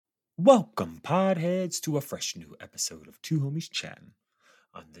Welcome, podheads, to a fresh new episode of Two Homies Chatting.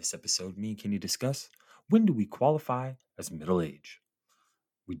 On this episode, me and Kenny discuss when do we qualify as middle age.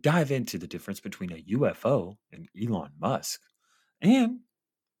 We dive into the difference between a UFO and Elon Musk, and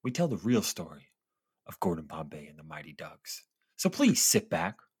we tell the real story of Gordon Bombay and the Mighty Ducks. So please sit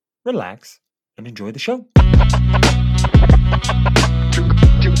back, relax, and enjoy the show. Two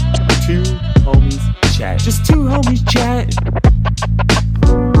homies chat. Just two homies chatting.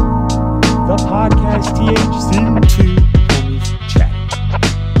 The podcast THC, two homies chat.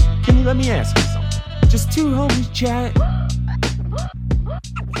 Kenny, let me ask you something. Just two homies chat.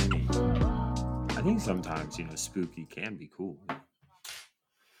 Kenny, I think sometimes, spooky can be cool.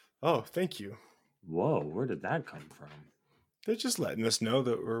 Oh, thank you. Whoa, where did that come from? They're just letting us know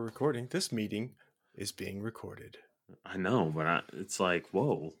that we're recording. This meeting is being recorded. I know, but it's like,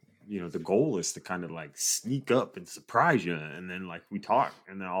 whoa. The goal is to kind of like sneak up and surprise you, and then like we talk,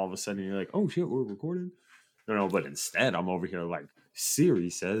 and then all of a sudden you're like, oh shit, we're recording. But instead I'm over here like, Siri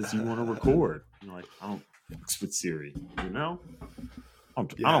says you want to record. And like, I don't fix with Siri, I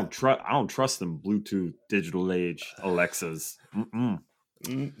don't trust them Bluetooth digital age Alexas. No,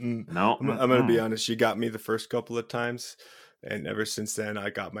 I'm gonna be honest. You got me the first couple of times, and ever since then, I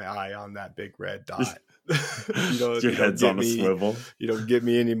got my eye on that big red dot. Your head's on the swivel. You don't get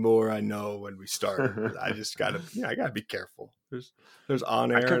me anymore. I know when we start. I just gotta be careful. There's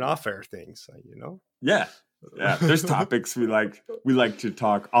on air and off air things. Yeah. There's topics we like to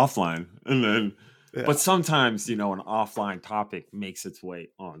talk offline, and then, but sometimes an offline topic makes its way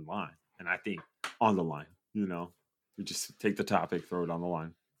online, and I think on the line, we just take the topic, throw it on the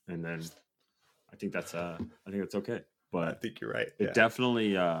line, and then I think that's okay. But I think you're right. It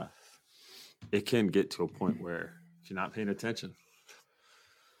definitely it can get to a point where if you're not paying attention,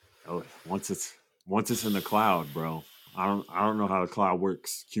 once it's in the cloud, bro. I don't know how the cloud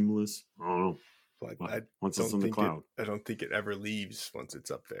works. Cumulus, I don't know. But once it's in the cloud, I don't think it ever leaves once it's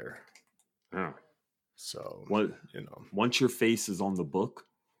up there. Yeah. So once your face is on the book,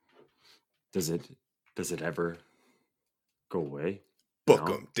 does it ever go away? Book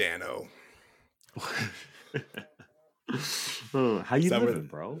 'em, Dano. How you living,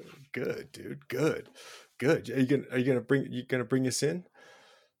 bro? Good, dude. Good. Are you gonna bring us in?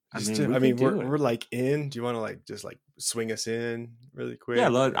 We're like in. Do you want to like just like swing us in really quick? Yeah,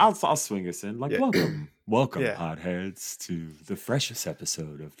 I'll swing us in. Like, welcome, podheads, to the freshest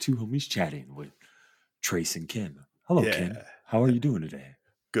episode of Two Homies Chatting with Trace and Ken. Hello, Ken. How are you doing today?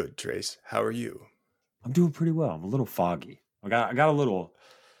 Good, Trace. How are you? I'm doing pretty well. I'm a little foggy. I got a little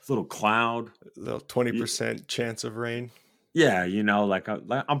cloud, a little 20% chance of rain. Yeah, like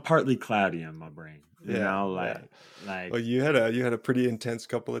I'm partly cloudy in my brain. Well, you had a pretty intense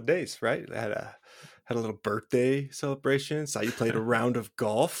couple of days, right? Had a little birthday celebration. Saw you played a round of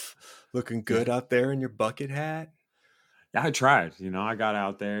golf, looking good out there in your bucket hat. Yeah, I tried. I got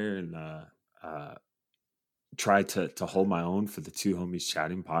out there and tried to hold my own for the Two Homies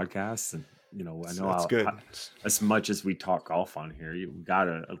Chatting podcast. And I know that's good. As much as we talk golf on here, we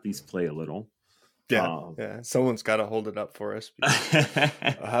gotta at least play a little. Yeah. Someone's got to hold it up for us.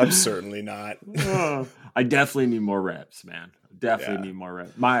 I'm certainly not. I definitely need more reps, man. Need more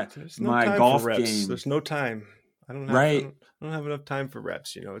reps. My golf game. There's no time. I don't have enough time for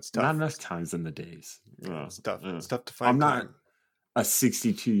reps. It's tough. Not enough times in the days. It's tough. It's tough to find. I'm not a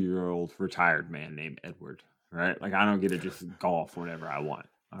 62-year-old retired man named Edward, right? Like I don't get to just golf whenever I want.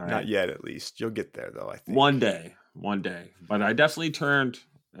 All right? Not yet, at least. You'll get there, though. I think one day. But I definitely turned.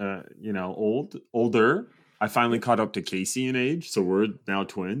 Older. I finally caught up to Casey in age, so we're now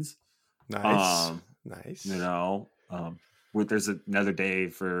twins. Nice. There's another day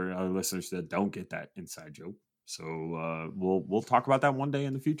for our listeners that don't get that inside joke. So we'll talk about that one day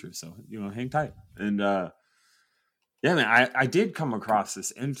in the future. So hang tight. And man, I did come across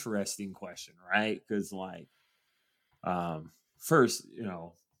this interesting question, right? Because first,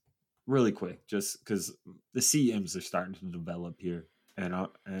 really quick, just because the CMs are starting to develop here. And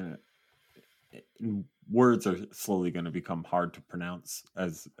words are slowly going to become hard to pronounce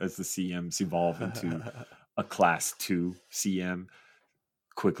as the CMs evolve into a class 2 CM,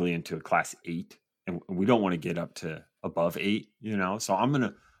 quickly into a class 8, and we don't want to get up to above 8. So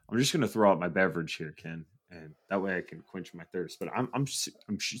I'm just gonna throw out my beverage here, Ken, and that way I can quench my thirst. But I'm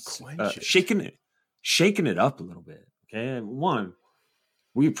shaking it up a little bit. Okay, one,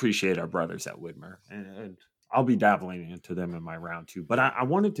 we appreciate our brothers at Widmer, and I'll be dabbling into them in my round 2. But I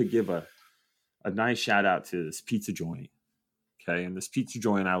wanted to give a nice shout out to this pizza joint. Okay. And this pizza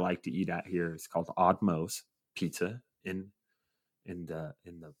joint I like to eat at here is called Odd Mo's Pizza in the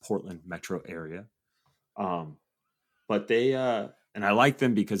Portland metro area. But they And I like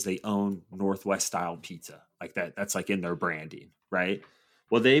them because they own Northwest style pizza. Like that's like in their branding, right?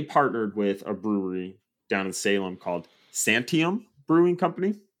 Well, they partnered with a brewery down in Salem called Santium Brewing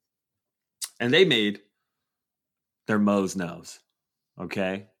Company. And they made their Mo's Nose.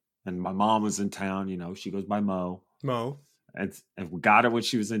 Okay. And my mom was in town, she goes by Mo. And we got it when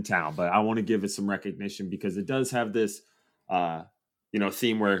she was in town. But I want to give it some recognition because it does have this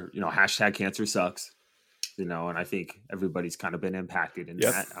theme where, hashtag cancer sucks. And I think everybody's kind of been impacted in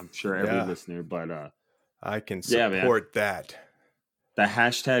that. I'm sure every listener, but I can support that. The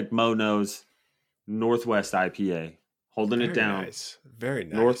hashtag Mo Knows Northwest IPA, holding it down. Nice. Very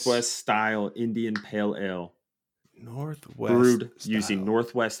nice. Northwest style Indian Pale Ale. Northwest brewed style. Using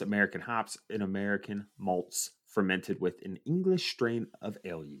Northwest American hops and American malts, fermented with an English strain of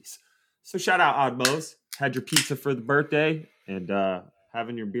ale yeast. So shout out Odd Mo's. Had your pizza for the birthday and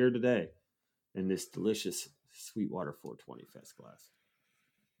having your beer today in this delicious Sweetwater 420 Fest glass.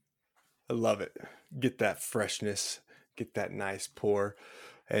 I love it. Get that freshness, get that nice pour.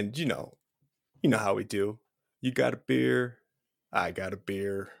 And you know how we do. You got a beer, I got a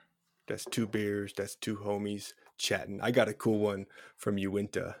beer. That's 2 beers, that's 2 homies chatting. I got a cool one from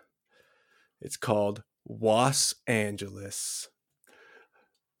Uinta. It's called Was Angeles.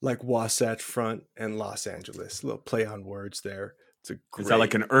 Like Wasatch Front and Los Angeles. A little play on words there. Is that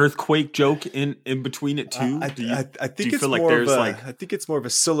like an earthquake joke in between it too? I think it's more of a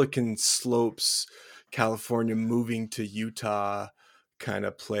Silicon Slopes, California moving to Utah kind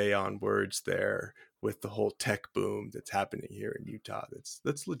of play on words there with the whole tech boom that's happening here in Utah.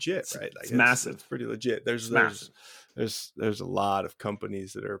 That's legit, right? Like it's massive. It's pretty legit. There's a lot of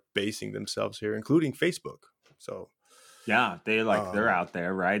companies that are basing themselves here, including Facebook. So yeah, they're out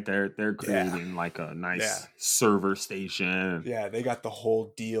there, right? They're creating like a nice server station. Yeah, they got the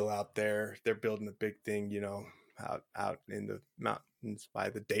whole deal out there. They're building a big thing, out in the mountains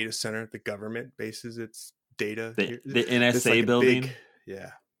by the data center. The government bases its data. The NSA building. Yeah.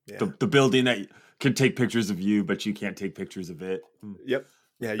 The building that can take pictures of you, but you can't take pictures of it. Yep.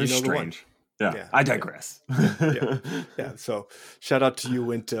 Yeah, it's strange. Yeah, I digress. Yeah. So shout out to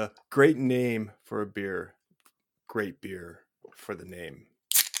Uinta. Great name for a beer. Great beer for the name.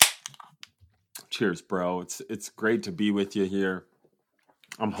 Cheers, bro. It's great to be with you here.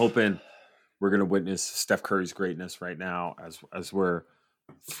 I'm hoping we're going to witness Steph Curry's greatness right now as we're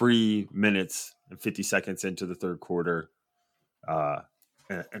 3 minutes and 50 seconds into the third quarter.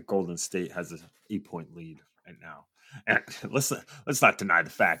 And Golden State has an 8-point lead right now. And let's not deny the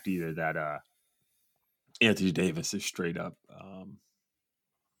fact either that Anthony Davis is straight up.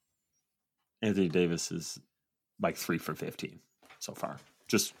 Anthony Davis is like 3 for 15 so far.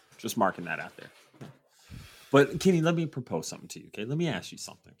 Just marking that out there. But Kenny, let me propose something to you. Okay, let me ask you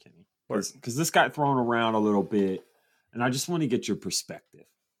something, Kenny, because this got thrown around a little bit, and I just want to get your perspective.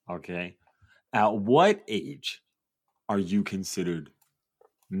 Okay, at what age are you considered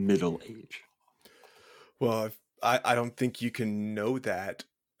middle age? Well, I don't think you can know that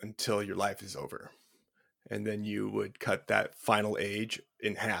until your life is over, and then you would cut that final age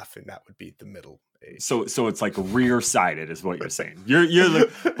in half, and that would be the middle age. So it's like rear-sided is what you're saying. You're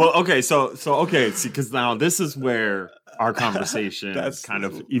well, okay. So okay. See, because now this is where our conversation kind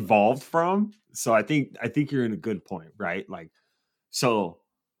of evolved from. So I think you're in a good point, right? Like, so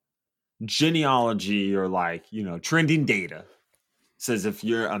genealogy or trending data says if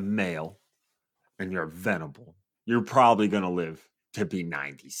you're a male and you're Venable, you're probably going to live to be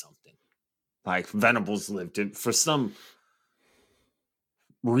 90 something. Like Venables lived for some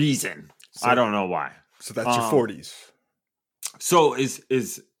reason. So, I don't know why. So that's your 40s. So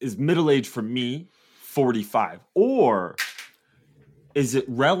is middle age for me 45, or is it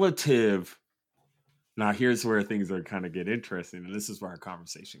relative? Now here's where things are kind of get interesting, and this is where our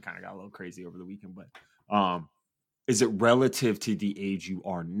conversation kind of got a little crazy over the weekend. But is it relative to the age you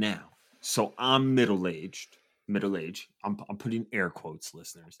are now? So I'm middle aged. I'm putting air quotes,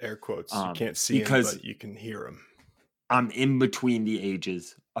 listeners. Air quotes. You can't see them, but you can hear them. I'm in between the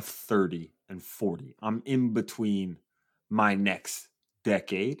ages of 30 and 40. I'm in between my next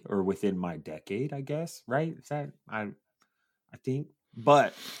decade, or within my decade, I guess, right? Is that I think.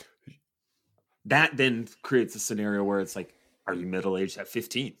 But that then creates a scenario where it's like, are you middle-aged at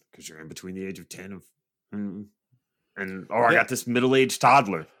 15? Because you're in between the age of 10 and I got this middle-aged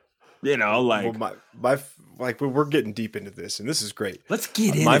toddler. Well, we're getting deep into this, and this is great. Let's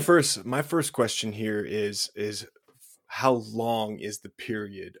get in. My first question here is how long is the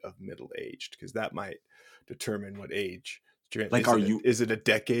period of middle-aged? Because that might determine what age. Is it a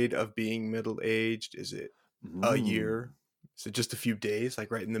decade of being middle-aged? Is it a year? Is it just a few days,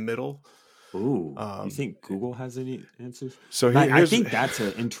 like right in the middle? Ooh, you think Google has any answers? So I think that's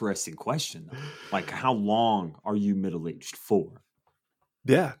an interesting question, though. Like, how long are you middle-aged for?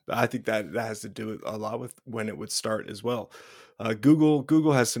 Yeah, I think that has to do with a lot with when it would start as well.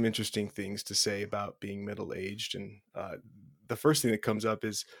 Google has some interesting things to say about being middle aged, and the first thing that comes up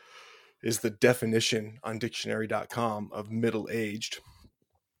is the definition on dictionary.com of middle aged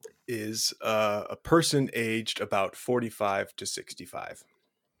is a person aged about 45 to 65.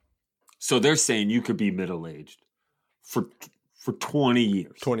 So they're saying you could be middle-aged for 20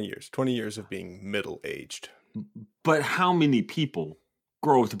 years. 20 years of being middle aged. But how many people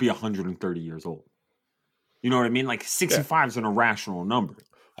grow to be 130 years old? You know what I mean? Like 65 is an irrational number.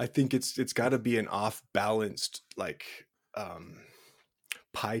 I think it's got to be an off balanced like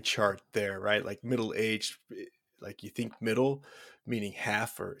pie chart there, right? Like middle aged, like you think middle meaning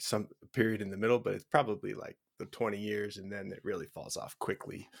half or some period in the middle, but it's probably like the 20 years and then it really falls off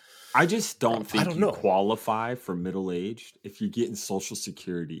quickly. I just don't think you qualify for middle aged if you're getting Social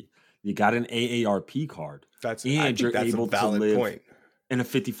Security. You got an AARP card. And you're able to live in a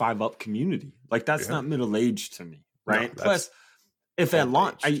 55 up community. Like that's not middle aged to me, right? No, plus, if at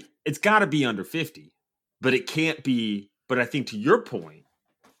long, it's got to be under 50, but it can't be. But I think to your point,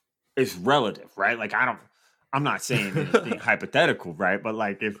 it's relative, right? Like I'm not saying it's being hypothetical, right? But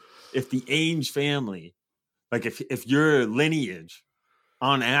like if the Ainge family, like if your lineage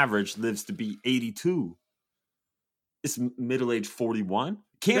on average lives to be 82, it's middle age 41.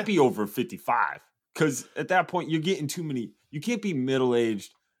 Can't be over 55 because at that point you're getting too many. You can't be middle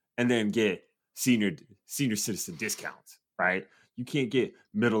aged and then get senior citizen discounts, right? You can't get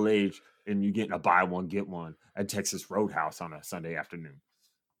middle aged and you getting a buy one get one at Texas Roadhouse on a Sunday afternoon.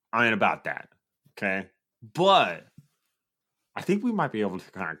 I ain't about that, okay? But I think we might be able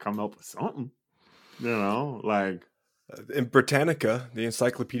to kind of come up with something, you know, like. In Britannica, the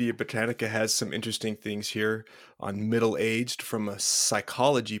Encyclopedia Britannica has some interesting things here on middle-aged from a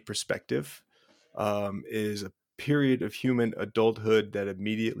psychology perspective. Is a period of human adulthood that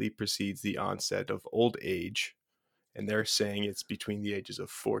immediately precedes the onset of old age. And they're saying it's between the ages of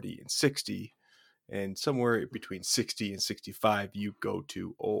 40 and 60. And somewhere between 60 and 65, you go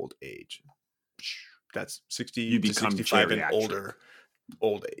to old age. That's 60 to 65 and older.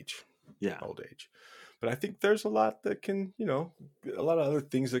 Old age. Yeah. Old age. But I think there's a lot that can, a lot of other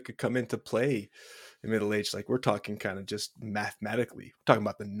things that could come into play in middle age. Like we're talking kind of just mathematically. We're talking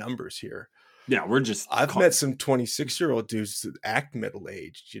about the numbers here. Yeah, we're just. I've met some 26-year-old dudes that act middle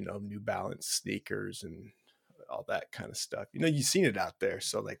aged, New Balance sneakers and all that kind of stuff. You've seen it out there.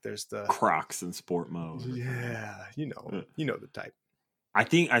 So like there's the Crocs in sport mode. Yeah, the type. I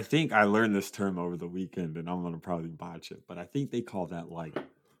think I learned this term over the weekend and I'm going to probably botch it, but I think they call that like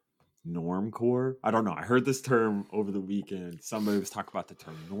normcore. I don't know. I heard this term over the weekend. Somebody was talking about the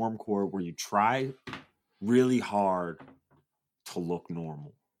term normcore, where you try really hard to look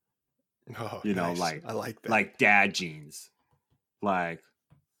normal. Oh, nice. Like I like that. Like dad jeans, like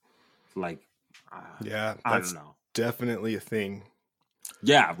yeah, I don't know. Definitely a thing.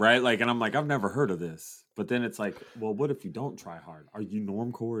 Yeah, right. Like, and I'm like, I've never heard of this. But then it's like, well, what if you don't try hard? Are you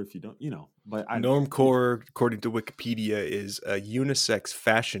normcore if you don't? But normcore, according to Wikipedia, is a unisex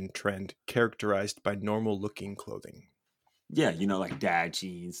fashion trend characterized by normal-looking clothing. Yeah, like dad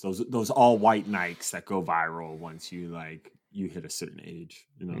jeans, those all white Nikes that go viral once you hit a certain age.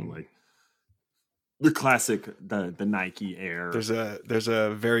 Like the classic the Nike Air. There's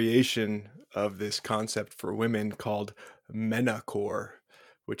a variation of this concept for women called menacore,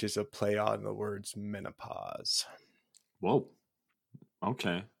 which is a play on the words menopause. Whoa.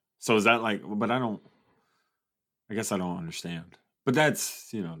 Okay. So is that like, but I guess I don't understand. But that's,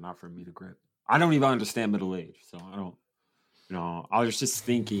 not for me to grip. I don't even understand middle age. So I don't, I was just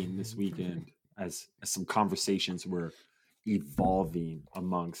thinking this weekend as some conversations were evolving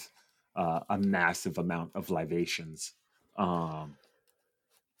amongst a massive amount of libations.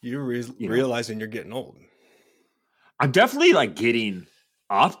 You're realizing you're getting old. I'm definitely like getting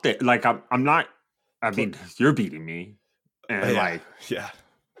up there. Like I'm not. I mean, you're beating me, and yeah.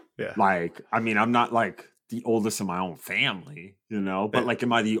 Like, I mean, I'm not like the oldest in my own family, But like,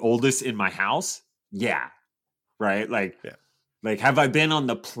 am I the oldest in my house? Yeah. Right. Like, Like, have I been on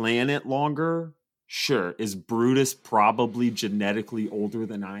the planet longer? Sure. Is Brutus probably genetically older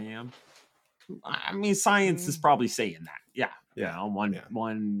than I am? I mean, science is probably saying that. Yeah.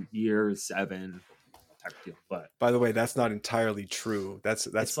 1 year, 7 type deal. But by the way, that's not entirely true. That's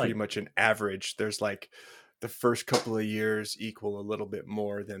pretty much an average. There's like the first couple of years equal a little bit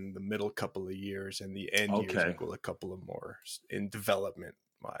more than the middle couple of years, and the end years equal a couple of more in development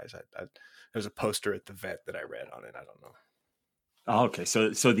wise. There's a poster at the vet that I read on it. I don't know. Okay, so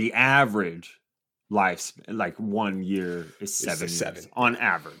the average life, like 1 year is It's 7 a years 7. on Yeah.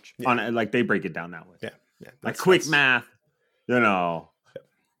 average. Yeah. Like they break it down that way. Yeah. Yeah. Like quick math,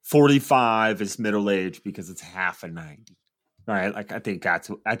 45 is middle age because it's half a 90. Right? Like I think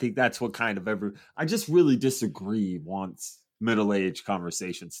that's what kind of I just really disagree once middle age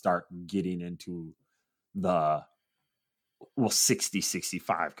conversations start getting into the 60,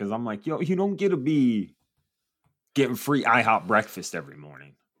 65, because I'm like, yo, you don't get to be getting free IHOP breakfast every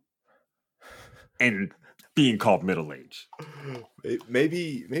morning and being called middle age.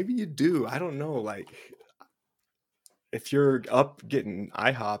 Maybe you do. I don't know. Like, if you're up getting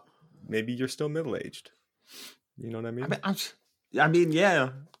IHOP, maybe you're still middle aged. You know what I mean? I mean, yeah.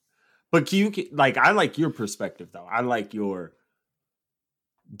 But like, I like your perspective though. I like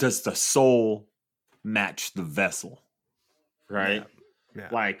does the soul match the vessel? Right? Yeah.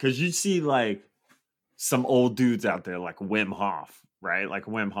 Like, because you see like some old dudes out there like Wim Hof, right? Like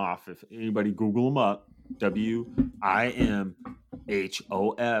Wim Hof, if anybody Google him up, WIMHOF.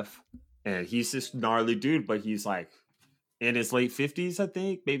 And he's this gnarly dude, but he's like in his late 50s, I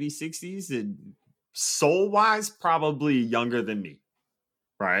think, maybe 60s. And soul-wise, probably younger than me.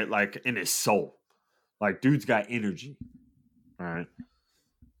 Right? Like in his soul. Like, dude's got energy. Right?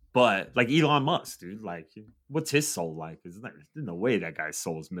 But like Elon Musk, dude, like, what's his soul like? There's no way that guy's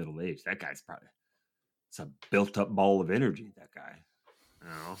soul is middle aged. That guy's probably it's a built up ball of energy. That guy, you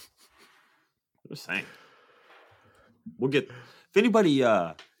know. Just saying. We'll get if anybody.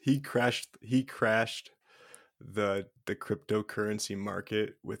 He crashed the cryptocurrency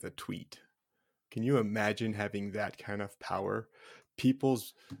market with a tweet. Can you imagine having that kind of power?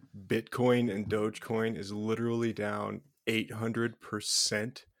 People's Bitcoin and Dogecoin is literally down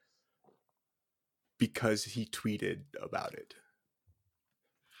 800% because he tweeted about it.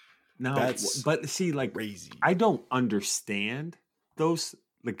 No, but see, like, crazy. I don't understand those.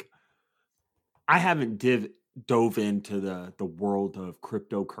 Like, I haven't dove into the world of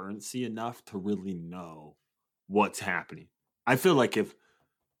cryptocurrency enough to really know what's happening. I feel like if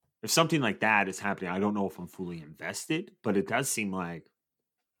something like that is happening, I don't know if I'm fully invested, but it does seem like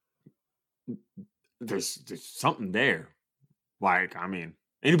there's something there. Like, I mean,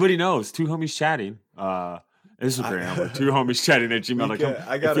 anybody knows, two homies chatting. Instagram, two homies chatting at gmail.com.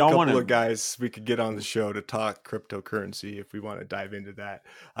 I got a couple of guys we could get on the show to talk cryptocurrency if we want to dive into that.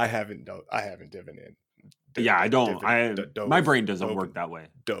 I haven't dived in. I don't. My brain doesn't work that way.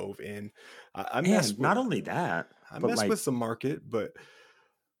 Dove in. Not only that, I mess with the market, but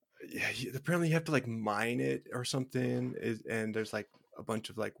yeah, apparently you have to like mine it or something. And there's like a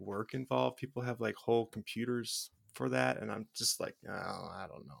bunch of like work involved. People have like whole computers for that, and I'm just like, oh, I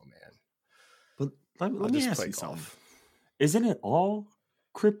don't know, man. But let me ask you something. Isn't it all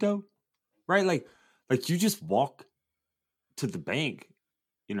crypto? Right? Like you just walk to the bank,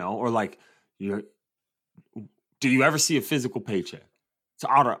 or like do you ever see a physical paycheck? It's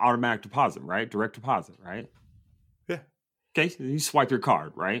automatic deposit, right? Direct deposit, right? Yeah. Okay, so you swipe your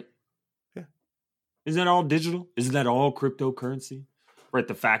card, right? Yeah. Isn't that all digital? Isn't that all cryptocurrency? Right,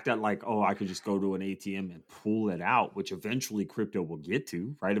 the fact that like, oh, I could just go to an ATM and pull it out, which eventually crypto will get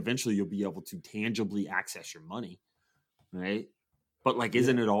to, right? Eventually you'll be able to tangibly access your money, right? But like,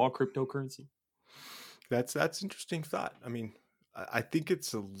 isn't it all cryptocurrency? That's interesting thought. I mean, I think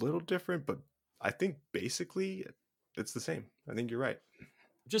it's a little different, but I think basically it's the same. I think you're right.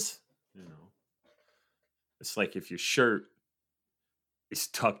 Just, it's like if your shirt is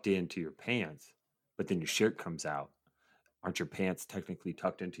tucked into your pants, but then your shirt comes out. Aren't your pants technically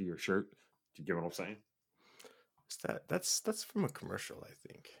tucked into your shirt? Do you get what I'm saying? That's from a commercial, I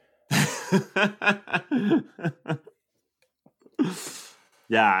think.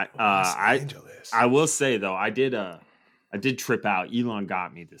 Yeah, I will say though, I did trip out. Elon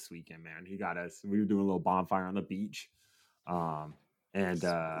got me this weekend, man. He got us. We were doing a little bonfire on the beach, and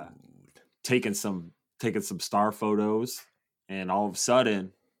taking some star photos, and all of a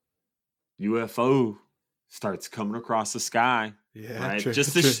sudden, UFO starts coming across the sky. Yeah, right?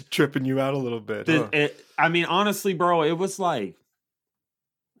 Just tripping you out a little bit. I mean, honestly, bro, it was like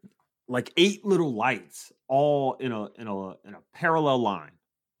 8 little lights all in a parallel line,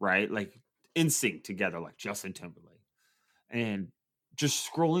 right? Like in sync together, like Justin Timberlake, and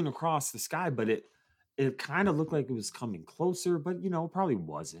just scrolling across the sky. But it kind of looked like it was coming closer, but probably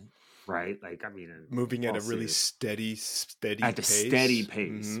wasn't. Right, like, I mean, moving at a really steady at a steady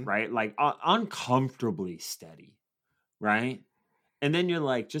pace, right? Like uncomfortably steady, right? And then you're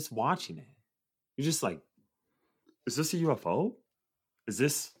like just watching it. You're just like, is this a UFO?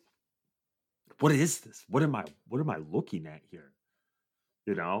 What is this? What am I looking at here?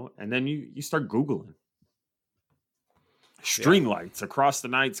 And then you start Googling. string lights across the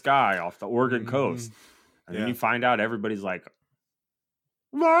night sky off the Oregon coast. And then you find out everybody's like,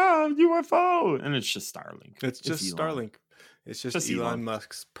 wow, UFO. And it's just Starlink. It's just Starlink. It's just Elon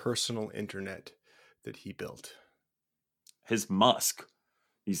Musk's personal internet that he built. His Musk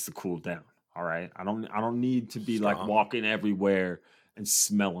needs to cool down. All right. I don't need to be like walking everywhere and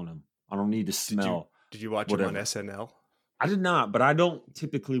smelling them. I don't need to smell. Did you watch him on SNL? I did not, but I don't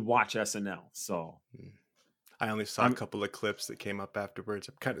typically watch SNL. So I only saw a couple of clips that came up afterwards.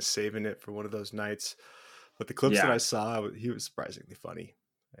 I'm kind of saving it for one of those nights. But the clips that I saw, he was surprisingly funny.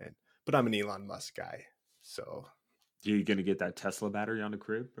 But I'm an Elon Musk guy, so. You going to get that Tesla battery on the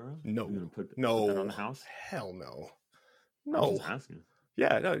crib, bro? No. You gonna put that on the house? Hell no. No. I'm just asking.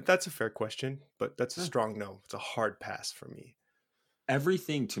 Yeah, no, that's a fair question, but that's a strong no. It's a hard pass for me.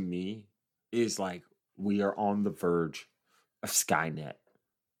 Everything to me is like we are on the verge of Skynet.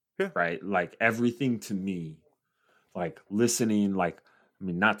 Yeah. Right? Like everything to me, like listening, like, I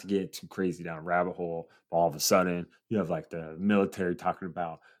mean, not to get too crazy down a rabbit hole, but all of a sudden you have like the military talking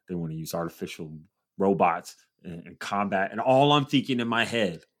about they want to use artificial robots and combat. And all I'm thinking in my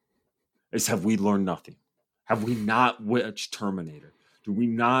head is, have we learned nothing? Have we not watched Terminator? Do we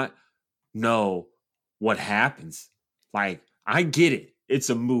not know what happens? Like, I get it.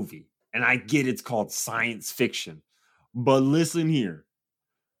 It's a movie. And I get it's called science fiction. But listen here.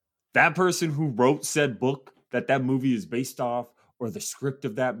 That person who wrote said book that movie is based off, or the script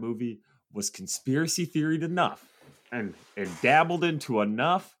of that movie, was conspiracy theoried enough and dabbled into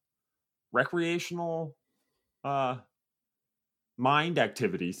enough recreational mind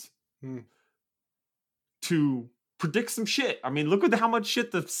activities to predict some shit. I mean, look at how much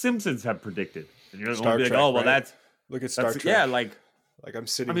shit the Simpsons have predicted. And you're going to be like, oh, well, right? Look at Star Trek. Yeah, like I'm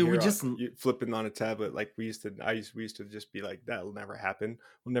sitting here, we just flipping on a tablet. Like we used to just be like, that'll never happen.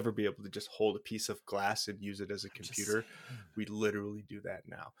 We'll never be able to just hold a piece of glass and use it as a computer. We literally do that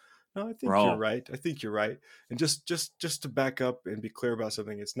now. No, I think you're right. I think you're right. And just to back up and be clear about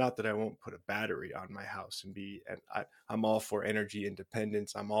something, it's not that I won't put a battery on my house I'm all for energy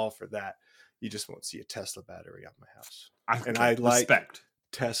independence. I'm all for that. You just won't see a Tesla battery on my house. I like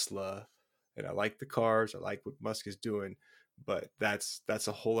Tesla, and I like the cars. I like what Musk is doing. But that's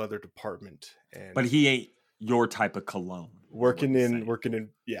a whole other department. But he ain't your type of cologne. Working in.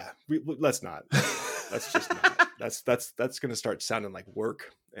 Yeah. Let's not. That's just not. That's going to start sounding like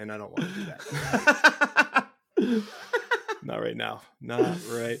work, and I don't want to do that. Not right now. Not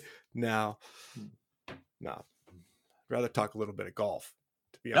right now. No. I'd rather talk a little bit of golf,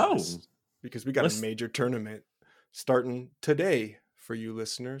 to be honest, because we got a major tournament starting today for you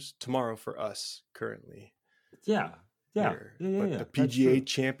listeners, tomorrow for us currently. Yeah. The PGA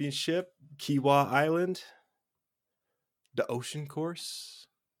Championship, Kiawah Island, the Ocean Course.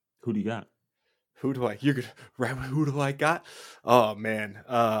 Who do you got? Who do I got? Oh man.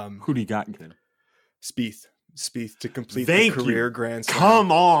 Who do you got, Ken? Spieth to complete the career Grand Slam.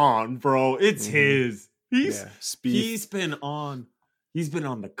 Come on, bro. It's his. He's been on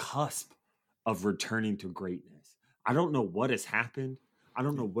the cusp of returning to greatness. I don't know what has happened. I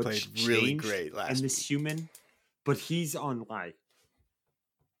don't know what's changed really great last in this human. But he's on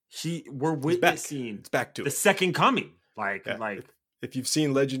we're witnessing it's back to the second coming. Like if you've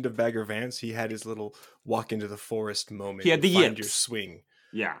seen Legend of Bagger Vance, he had his little walk into the forest moment. He had the yips. Your swing.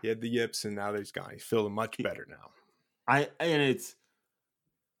 Yeah. He had the yips, and now he's gone. He's feeling much better now. I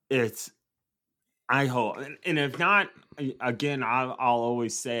hope, and if not, again, I'll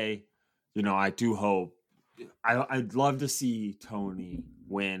always say, I do hope. I'd love to see Tony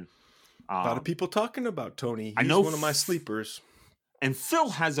win. A lot of people talking about Tony. He's one of my sleepers. And Phil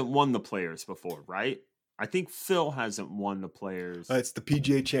hasn't won the Players before, right? I think Phil hasn't won the Players. It's the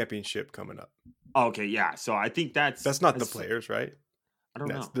PGA Championship coming up. Okay, yeah. So I think that's not the Players, right? I don't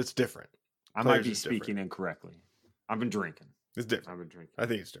know. That's different. I might be speaking incorrectly. I've been drinking. It's different. I've been drinking. I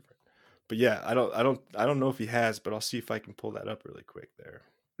think it's different. But yeah, I don't know if he has, but I'll see if I can pull that up really quick there.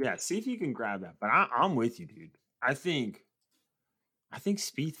 Yeah, see if you can grab that. But I'm with you, dude. I think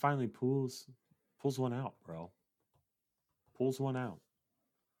Spieth finally pulls one out, bro. Pulls one out.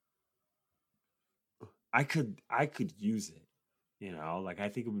 I could use it, I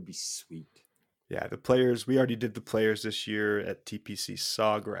think it would be sweet. Yeah, the Players, we already did the Players this year at TPC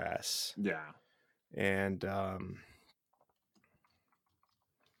Sawgrass. Yeah. And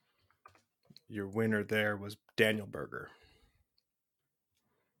your winner there was Daniel Berger.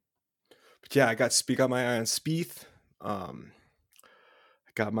 But yeah, I got my eye on Spieth. I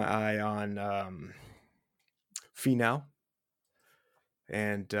got my eye on Finau.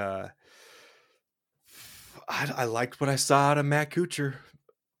 And I liked what I saw out of Matt Kuchar.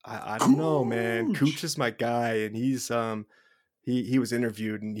 I don't know, man. Cooch is my guy, and he's he was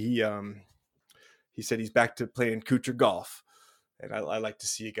interviewed, and he said he's back to playing Kuchar golf. And I like to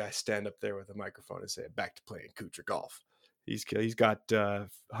see a guy stand up there with a microphone and say, "Back to playing Kuchar golf." He's got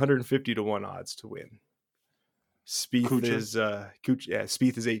 150 to 1 odds to win. Spieth Kuchar? is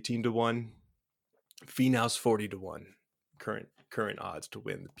Spieth is 18 to 1. Finau's 40 to 1. Current odds to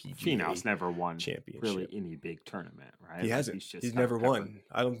win the PGA. Finau's never won championship. Really any big tournament, right? He hasn't. He's never won.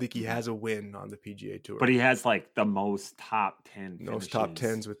 I don't think he has a win on the PGA Tour. But he has like the most top 10 finishes. Most top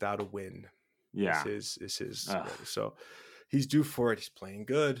 10s without a win. Yeah. Is his so he's due for it. He's playing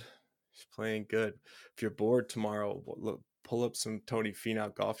good. If you're bored tomorrow, look, pull up some Tony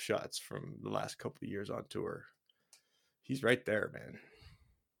Finau golf shots from the last couple of years on tour. He's right there, man.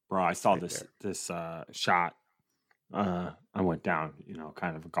 Bro, I saw this shot. I went down,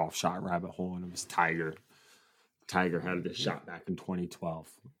 kind of a golf shot rabbit hole, and it was Tiger. Tiger had this shot back in 2012.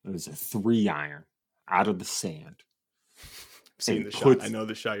 It was a 3-iron out of the sand. I've seen the shot. I know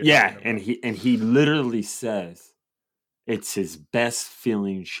the shot. Yeah, and he literally says it's his best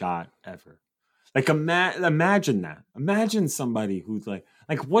feeling shot ever. Like imagine that. Imagine somebody who's like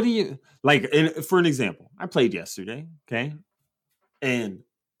what do you like? For an example, I played yesterday, okay, and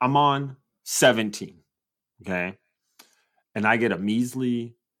I'm on 17, okay, and I get a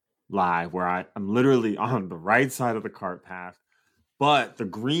measly lie where I'm literally on the right side of the cart path, but the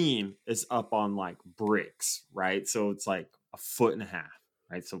green is up on like bricks, right? So it's like a 1.5 feet,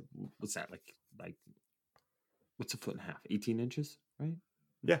 right? So what's that like? What's a 1.5 feet? 18 inches, right?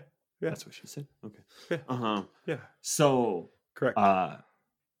 Yeah. That's what she said. Okay. Yeah. Yeah. So correct.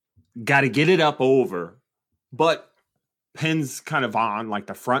 Got to get it up over, but pins kind of on like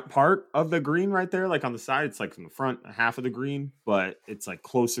the front part of the green right there, like on the side. It's like from the front half of the green, but it's like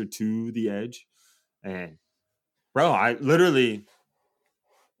closer to the edge. And bro, I literally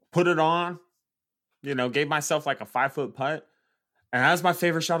put it on, gave myself like a 5-foot putt, and that was my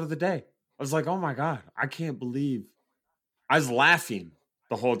favorite shot of the day. I was like, oh my God, I can't believe. I was laughing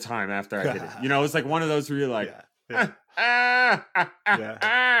the whole time after I hit it. It was like one of those where you're like,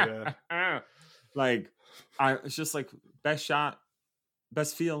 like, it's just like best shot,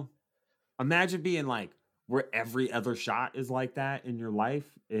 best feel. Imagine being like where every other shot is like that in your life,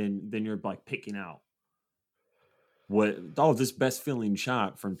 and then you're like picking out this best feeling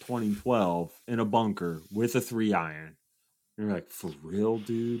shot from 2012 in a bunker with a 3-iron. And you're like, for real,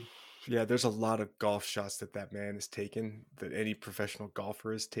 dude? Yeah, there's a lot of golf shots that man has taken, that any professional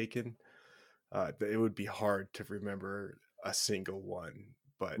golfer has taken. It would be hard to remember a single one,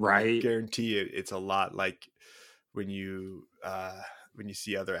 but right. I guarantee it's a lot like when you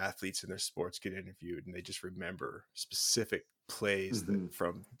see other athletes in their sports get interviewed and they just remember specific plays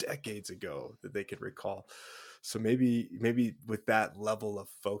from decades ago that they could recall. So maybe with that level of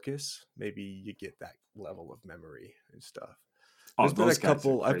focus, maybe you get that level of memory and stuff. There's been a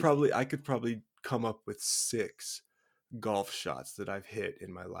couple. I could probably come up with 6 golf shots that I've hit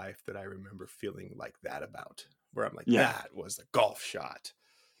in my life that I remember feeling like that about. Where I'm like, that was a golf shot.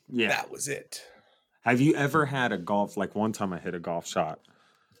 Yeah, that was it. Have you ever had a golf? Like one time I hit a golf shot,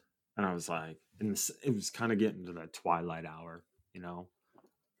 and I was like, it was kind of getting to that twilight hour,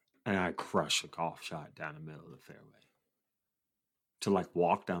 and I crushed a golf shot down the middle of the fairway. To like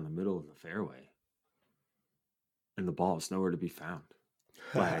walk down the middle of the fairway. And the ball is nowhere to be found.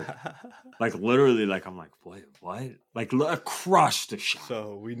 Like literally, like I'm like, what? Like I crushed a shot.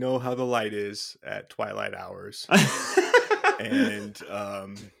 So we know how the light is at twilight hours, and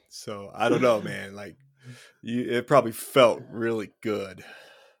so I don't know, man. Like, it probably felt really good,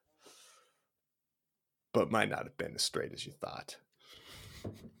 but might not have been as straight as you thought.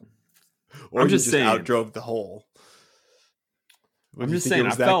 Or I'm just saying, outdrove the hole. I'm just saying,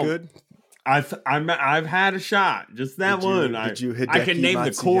 I felt good. I've had a shot, just that one. Did you hit? I can name Matsuyama,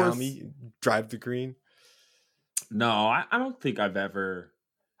 the course. Drive the green. No, I don't think I've ever.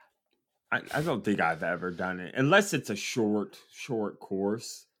 I don't think I've ever done it unless it's a short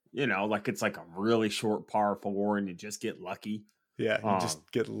course. Like it's like a really short par 4 and you just get lucky. Yeah, you just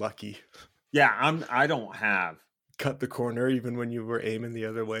get lucky. Yeah, I don't have cut the corner even when you were aiming the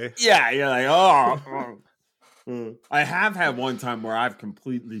other way. Yeah, you're like I have had one time where I've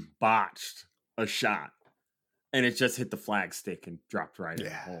completely botched a shot and it just hit the flag stick and dropped right in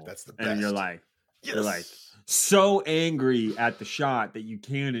the hole. That's the best. And you're like, so angry at the shot that you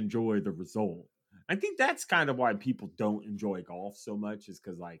can't enjoy the result. I think that's kind of why people don't enjoy golf so much, is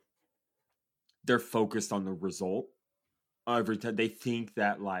because like they're focused on the result every time. They think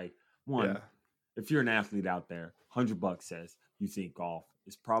that like if you're an athlete out there, $100 says you think golf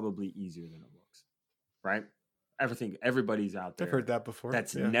is probably easier than it looks, right? everybody's out there. I've heard that before.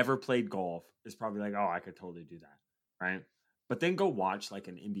 That's never played golf is probably like, oh, I could totally do that, right? But then go watch like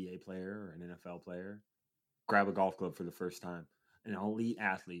an NBA player or an NFL player grab a golf club for the first time, an elite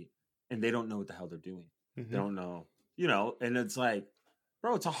athlete, and they don't know what the hell they're doing. They don't know, and it's like,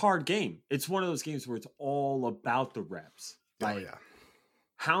 bro, it's a hard game. It's one of those games where it's all about the reps. Like,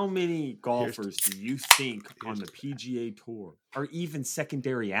 how many golfers do you think on the PGA Tour are even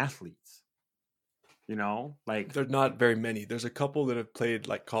secondary athletes? Like, there's not very many. There's a couple that have played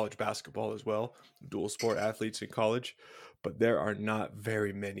like college basketball as well, dual sport athletes in college, but there are not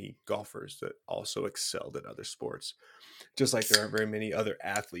very many golfers that also excelled at other sports. Just like there aren't very many other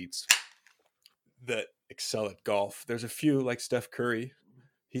athletes that excel at golf. There's a few like Steph Curry.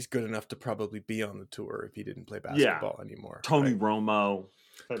 He's good enough to probably be on the tour if he didn't play basketball anymore. Tony Romo.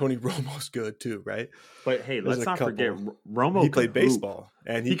 Tony Romo's good too, right? But hey, let's not forget Romo. He played baseball,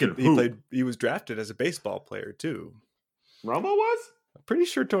 and he was drafted as a baseball player too. Romo was? I'm pretty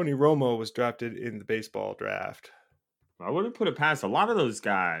sure Tony Romo was drafted in the baseball draft. I wouldn't put it past a lot of those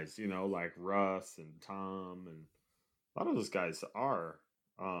guys, like Russ and Tom, and a lot of those guys are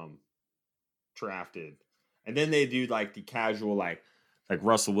drafted. And then they do like the casual, like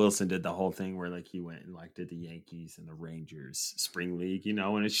Russell Wilson did the whole thing where like he went and like did the Yankees and the Rangers spring league,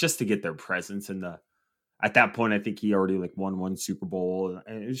 and it's just to get their presence at that point, I think he already like won one Super Bowl,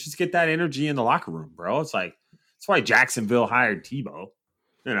 and it's just get that energy in the locker room, bro. It's like, that's why Jacksonville hired Tebow,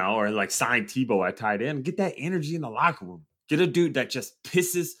 or like signed Tebow at tight end. Get that energy in the locker room. Get a dude that just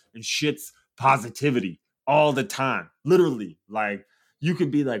pisses and shits positivity all the time. Literally. Like, you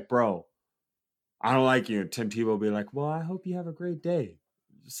could be like, bro, I don't like you. And Tim Tebow will be like, well, I hope you have a great day.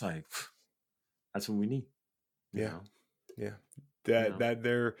 Just like, that's what we need. Yeah.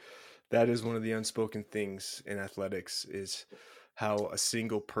 That is one of the unspoken things in athletics, is how a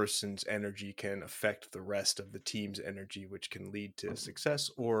single person's energy can affect the rest of the team's energy, which can lead to success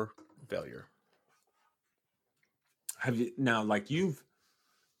or failure. Have you now, like, you've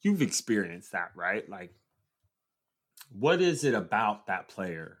experienced that, right? Like, what is it about that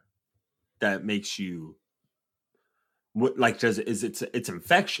player that makes you it's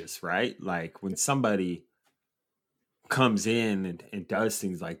infectious, right? Like, when somebody comes in and does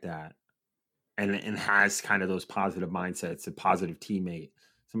things like that and has kind of those positive mindsets, a positive teammate,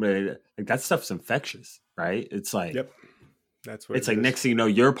 somebody like that stuff's infectious, right? It's like, yep, that's what it's like. Next thing you know,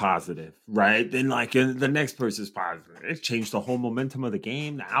 you're positive, right? Then like the next person's positive. It changed the whole momentum of the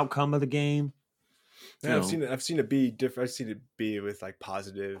game, the outcome of the game. Yeah, I've seen it be different. I've seen it be with like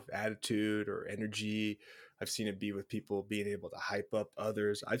positive attitude or energy. I've seen it be with people being able to hype up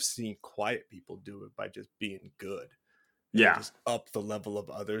others. I've seen quiet people do it by just being good. Yeah. Just up the level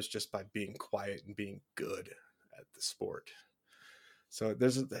of others just by being quiet and being good at the sport. So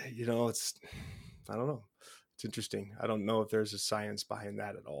there's, it's, I don't know. It's interesting. I don't know if there's a science behind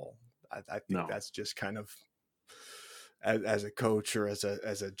that at all. I think that's just kind of, as a coach or as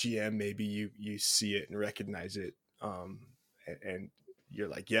a GM, maybe you see it and recognize it. And you're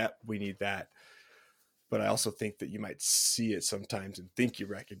like, yeah, we need that. But I also think that you might see it sometimes and think you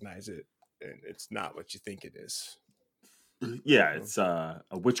recognize it, and it's not what you think it is. Yeah, it's a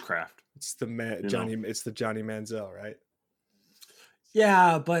witchcraft. It's the Johnny. It's the Johnny Manziel, right?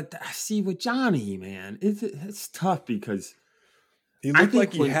 Yeah, but see, with Johnny, man, it's tough because he looked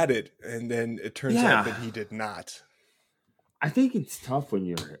like he had it, and then it turns out that he did not. I think it's tough when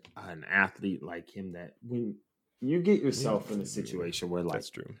you're an athlete like him, that when you get yourself in a situation where, like, that's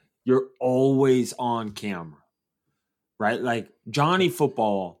true, you're always on camera, right? Like, Johnny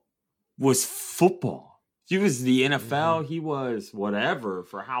Football was football. He was the NFL. He was whatever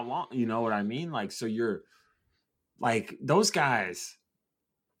for how long, you know what I mean? Like, so you're like, those guys,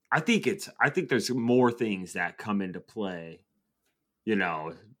 I think there's more things that come into play.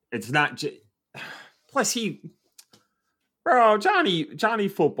 It's not just, plus Johnny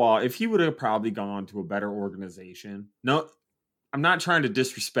Football, if he would have probably gone to a better organization. No, I'm not trying to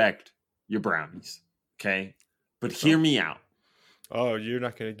disrespect your Brownies. Okay. But hear me out. Oh, you're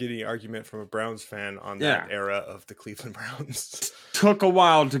not going to get any argument from a Browns fan on that era of the Cleveland Browns. Took a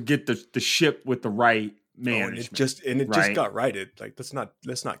while to get the ship with the right management. It just got righted. Like, let's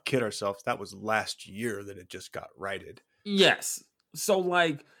not kid ourselves. That was last year that it just got righted. Yes. So,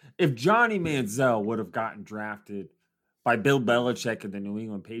 like, if Johnny Manziel would have gotten drafted by Bill Belichick and the New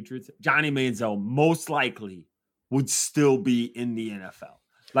England Patriots, Johnny Manziel most likely would still be in the NFL.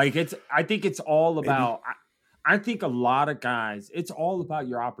 Like, I think it's all about. I think a lot of guys, it's all about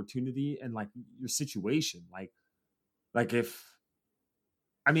your opportunity and like your situation. Like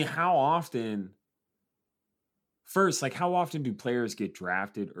how often first, like, how often do players get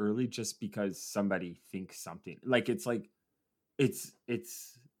drafted early just because somebody thinks something? Like, it's I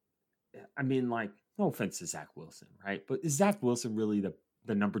mean, like, no offense to Zach Wilson, right? But is Zach Wilson really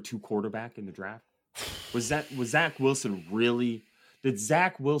the number 2 quarterback in the draft? Was Zach Wilson really? Did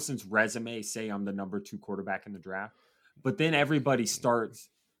Zach Wilson's resume say I'm the number 2 quarterback in the draft? But then everybody starts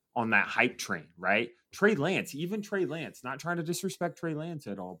on that hype train, right? Trey Lance, not trying to disrespect Trey Lance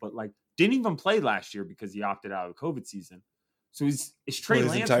at all, but like didn't even play last year because he opted out of the COVID season. So is Trey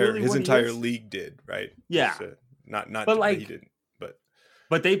Lance really his entire league did, right? Yeah, not but like he didn't,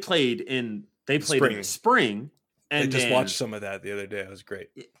 but they played in the spring, and I just watched some of that the other day. It was great.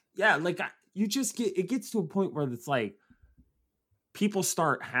 Yeah, like it gets to a point where it's like people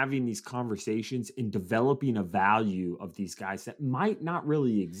start having these conversations and developing a value of these guys that might not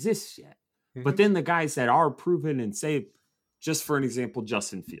really exist yet. Mm-hmm. But then the guys that are proven and say, just for an example,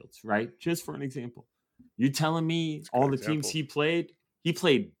 Justin Fields, right? Just for an example. You telling me all the teams he played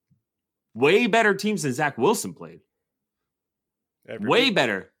way better teams than Zach Wilson played. Way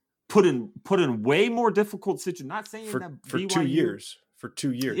better. Put in way more difficult situations. Not saying that for BYU, 2 years. For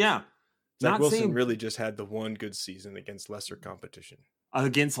 2 years. Yeah. Zach Wilson really just had the one good season against lesser competition.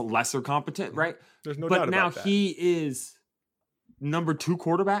 Against a lesser competent, right? There's no doubt about that. But now he is number 2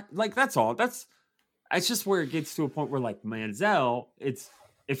 quarterback. Like, that's all. It's just where it gets to a point where, like, Manziel,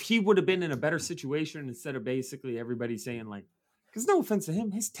 if he would have been in a better situation instead of basically everybody saying, like, because no offense to him,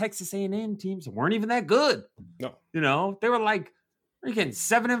 his Texas A&M teams weren't even that good. No. You know, they were like, we're getting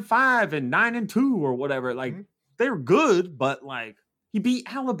 7-5 and 9-2 or whatever. Like, they were good, but, like, he beat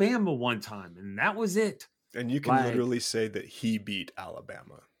Alabama one time, and that was it. And you can literally say that he beat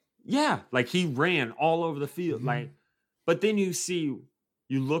Alabama. Yeah, like he ran all over the field. Mm-hmm. Like, but then you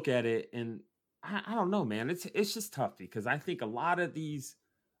look at it, and I don't know, man. It's just tough because I think a lot of these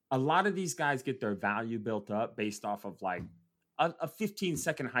guys get their value built up based off of like a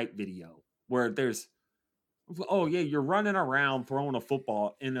 15-second hype video where there's, oh yeah, you're running around throwing a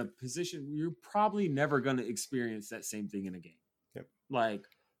football in a position where you're probably never going to experience that same thing in a game. Like,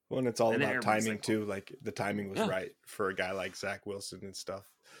 well, and it's all about timing too. Like the timing was right for a guy like Zach Wilson and stuff.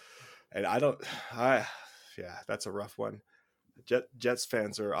 And that's a rough one. Jets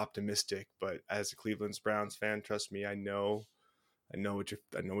fans are optimistic, but as a Cleveland Browns fan, trust me, I know what you're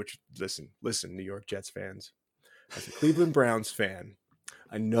listen, New York Jets fans. As a Cleveland Browns fan,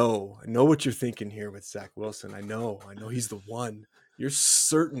 I know what you're thinking here with Zach Wilson. I know he's the one. You're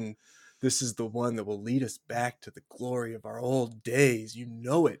certain this is the one that will lead us back to the glory of our old days. You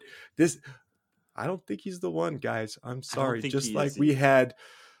know it. I don't think he's the one, guys. I'm sorry. Just like we had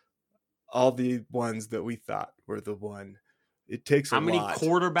all the ones that we thought were the one. It takes a lot. How many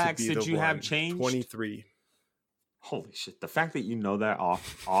quarterbacks did you have changed? 23. Holy shit. The fact that you know that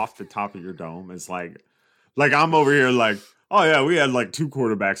off the top of your dome is like I'm over here like, oh yeah, we had like 2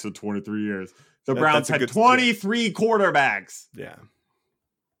 quarterbacks in 23 years. The Browns had 23 quarterbacks. Yeah.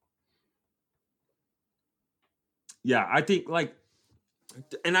 Yeah, I think like,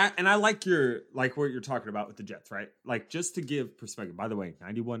 and I like what you're talking about with the Jets, right? Like, just to give perspective. By the way,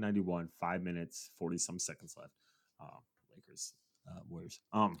 91-91, 5 minutes, 40 some seconds left. Lakers, Warriors.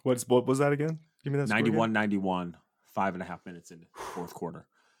 What was that again? Give me that. 91-91, 5.5 minutes in the fourth quarter.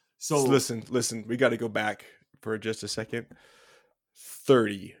 So listen, we got to go back for just a second.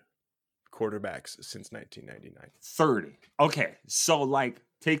 30 quarterbacks since 1999. 30. Okay, so like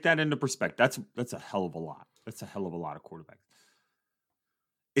take that into perspective. That's a hell of a lot. That's a hell of a lot of quarterbacks.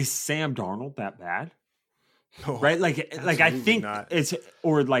 Is Sam Darnold that bad? No, right? Like I think it's,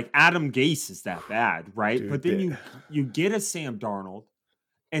 or like Adam Gase is that bad, right? Dude, but then you get a Sam Darnold,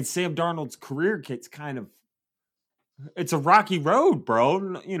 and Sam Darnold's career gets kind of, it's a rocky road,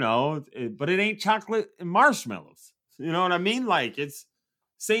 bro. You know, but it ain't chocolate and marshmallows. You know what I mean? Like, it's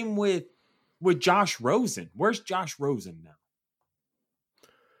same with Josh Rosen. Where's Josh Rosen now?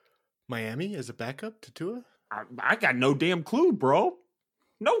 Miami as a backup to Tua? I got no damn clue, bro.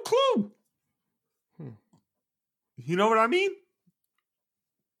 No clue. You know what I mean?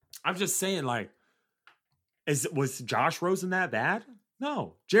 I'm just saying, like, was Josh Rosen that bad?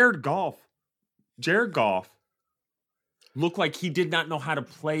 No. Jared Goff looked like he did not know how to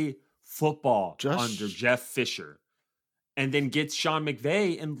play football under Jeff Fisher, and then gets Sean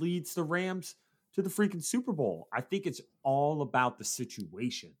McVay and leads the Rams to the freaking Super Bowl. I think it's all about the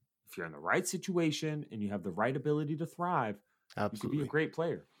situation. If you're in the right situation and you have the right ability to thrive, you could be a great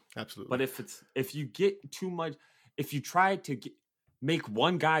player. Absolutely. But if you get too much, if you try to make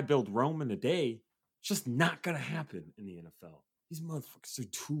one guy build Rome in a day, it's just not going to happen in the NFL. These motherfuckers are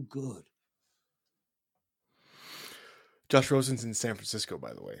too good. Josh Rosen's in San Francisco,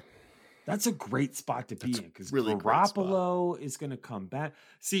 by the way. That's a great spot to be in because really Garoppolo is going to come back.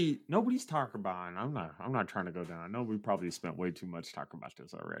 See, nobody's talking about, and I'm not trying to go down. I know we probably spent way too much talking about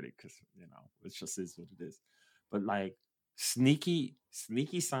this already because it just is what it is. But like sneaky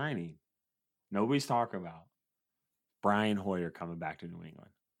signing, nobody's talking about Brian Hoyer coming back to New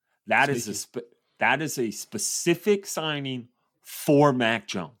England. That is a specific signing for Mac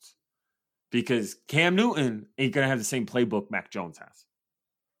Jones because Cam Newton ain't gonna have the same playbook Mac Jones has.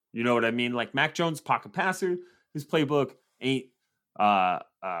 You know what I mean? Like Mac Jones, pocket passer, his playbook ain't, the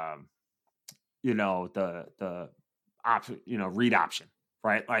option, read option,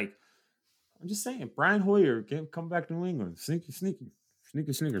 right? Like I'm just saying, Brian Hoyer come back to New England, sneaky.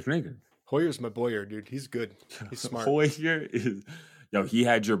 Hoyer's my boyer, dude. He's good. He's smart. Hoyer is, he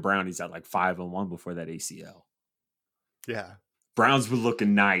had your Brownies at like 5-1 before that ACL. Yeah, Browns were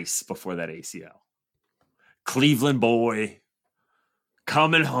looking nice before that ACL. Cleveland boy.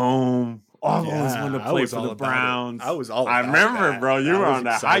 Coming home. Always want to play for the Browns. I remember, that. bro. You were on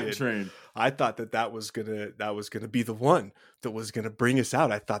that hype train. I thought that was gonna be the one that was gonna bring us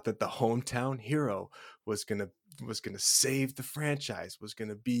out. I thought that the hometown hero was gonna save the franchise. Was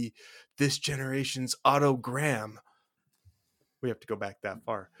gonna be this generation's Otto Graham. We have to go back that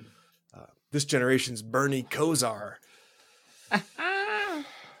far. This generation's Bernie Kosar. It's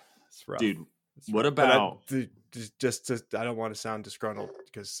rough. Dude. What about I don't want to sound disgruntled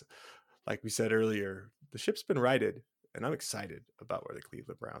because, like we said earlier, the ship's been righted, and I'm excited about where the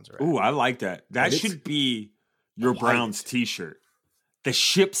Cleveland Browns are at. Ooh, I like that. That should be your Browns t-shirt. The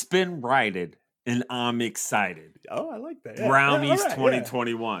ship's been righted, and I'm excited. Oh, I like that. Yeah. Brownies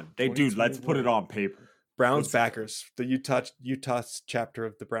 2021. Hey, dude, let's put it on paper. Browns backers, the Utah chapter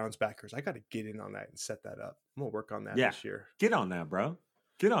of the Browns backers. I got to get in on that and set that up. I'm gonna work on that this year. Get on that, bro.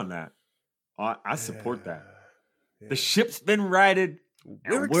 Get on that. I support that. Yeah. The ship's been righted.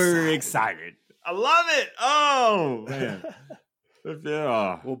 We're excited. I love it. Oh man.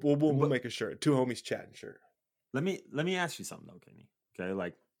 Yeah. We'll make a shirt. Two homies chatting shirt. Let me ask you something though, Kenny. Okay,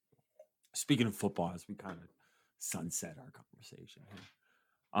 like speaking of football, as we kind of sunset our conversation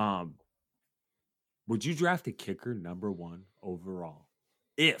here. Would you draft a kicker number 1 overall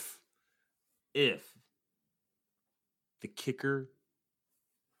if the kicker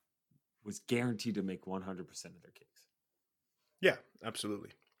was guaranteed to make 100% of their kicks? Yeah,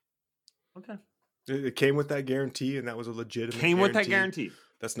 absolutely. Okay. It came with that guarantee, and that was a legitimate guarantee. With that guarantee.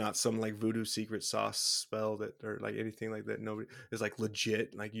 That's not some like voodoo secret sauce spell or like anything like that. Nobody is like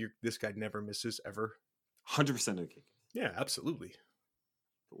legit. Like this guy never misses ever. 100% of the kick. Yeah, absolutely.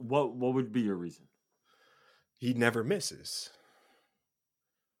 What would be your reason? He never misses.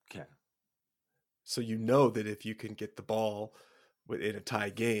 Okay. So you know that if you can get the ball in a tie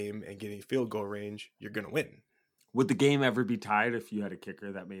game and getting field goal range, you're going to win. Would the game ever be tied if you had a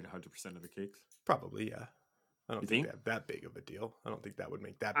kicker that made 100% of the kicks? Probably, yeah. I don't think that big of a deal. I don't think that would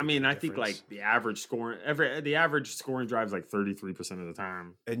make that big of a think like the average scoring drive is like 33% of the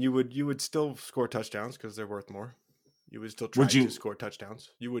time. And you would still score touchdowns because they're worth more. You would still try to score touchdowns.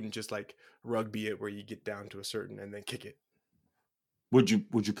 You wouldn't just like rugby it where you get down to a certain and then kick it. Would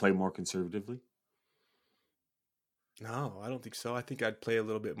you play more conservatively? No, I don't think so. I think I'd play a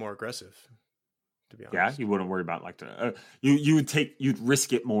little bit more aggressive, to be honest. Yeah, you wouldn't worry about like you'd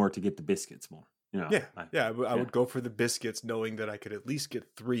risk it more to get the biscuits more. I would go for the biscuits knowing that I could at least get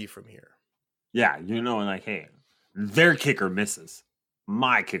 3 from here. Yeah, like, hey, their kicker misses.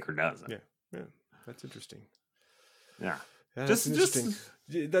 My kicker doesn't. Yeah. That's interesting. Yeah. That's interesting.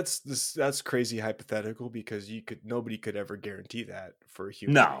 That's crazy hypothetical because nobody could ever guarantee that for a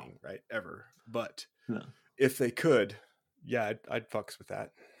human being, right? Ever. But if they could, yeah, I'd fucks with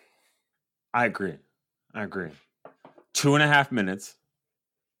that. I agree. 2.5 minutes.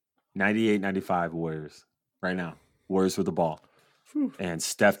 98-95 Warriors right now. Warriors with the ball. Whew. And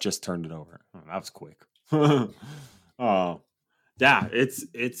Steph just turned it over. Oh, that was quick. Yeah,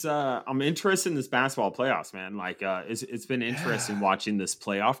 it's I'm interested in this basketball playoffs, man. Like it's been interesting watching this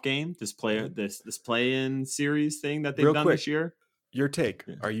playoff game, this play-in series thing that they've done this year. Your take.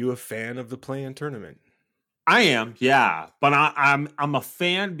 Are you a fan of the play-in tournament? I am, yeah. But I'm a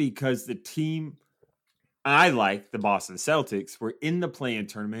fan because the team I like, the Boston Celtics, were in the play-in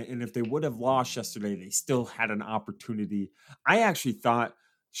tournament, and if they would have lost yesterday, they still had an opportunity. I actually thought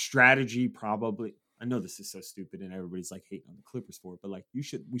strategy probably. I know this is so stupid, and everybody's like hating on the Clippers for it, but like we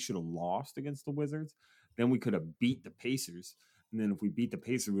should have lost against the Wizards. Then we could have beat the Pacers, and then if we beat the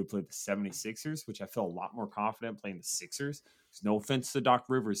Pacers, we played the 76ers, which I feel a lot more confident playing the Sixers. There's no offense to Doc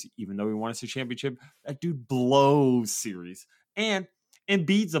Rivers, even though he won us a championship. That dude blows series, and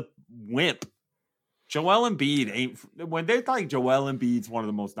Embiid's a wimp. Joel Embiid ain't when they like Joel Embiid's one of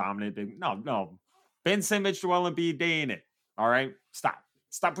the most dominant. No. Ben Simmons, Joel Embiid, they ain't it. All right, stop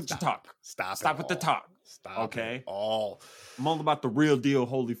with your talk. Stop with the talk. Stop. Okay, all. I'm all about the real deal,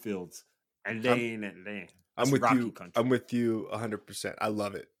 Holyfields, and they ain't it. I'm with you. Country. I'm with you 100%. I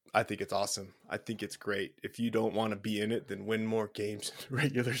love it. I think it's awesome. I think it's great. If you don't want to be in it, then win more games in the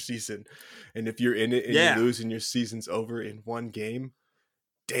regular season. And if you're in it and you lose and your season's over in one game,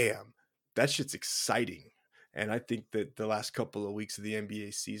 damn, that shit's exciting. And I think that the last couple of weeks of the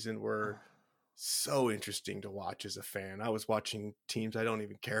NBA season were so interesting to watch as a fan. I was watching teams I don't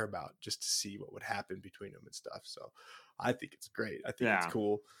even care about just to see what would happen between them and stuff. So I think it's great. I think it's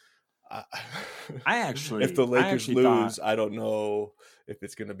cool. if the Lakers lose, I don't know if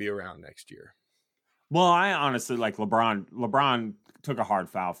it's going to be around next year. Well, I honestly like LeBron. LeBron took a hard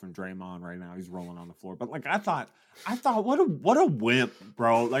foul from Draymond right now. He's rolling on the floor. But like I thought what a wimp,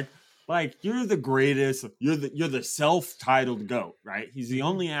 bro. Like you're the greatest. You're the self-titled GOAT, right? He's the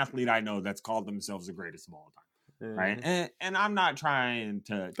only athlete I know that's called themselves the greatest of all time. Right. And I'm not trying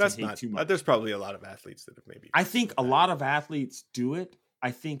to hate too much. There's probably a lot of athletes that have maybe. I think a lot of athletes do it. I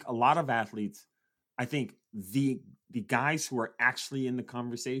think the guys who are actually in the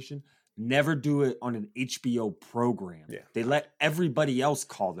conversation never do it on an HBO program. Yeah. They let everybody else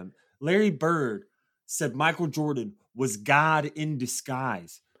call them. Larry Bird said Michael Jordan was God in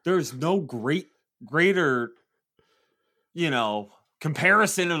disguise. There's no greater,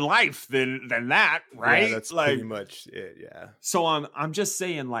 comparison in life than that, right? Yeah, that's pretty much it, yeah. So I'm just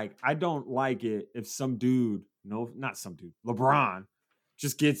saying, like, I don't like it if some dude, LeBron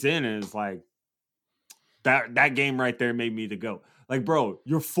just gets in and is like, that game right there made me the GOAT. Like, bro,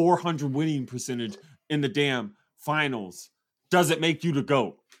 your 400 winning percentage in the damn finals doesn't make you the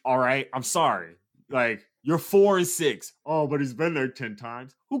GOAT. All right, I'm sorry. Like, you're 4-6. Oh, but he's been there 10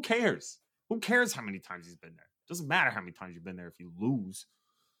 times. Who cares? Who cares how many times he's been there? Doesn't matter how many times you've been there if you lose.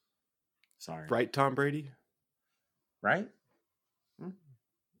 Sorry. Right, Tom Brady? Right?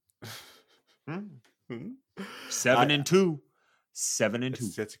 7-2.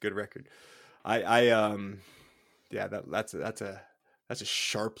 7-2. That's a good record. That's a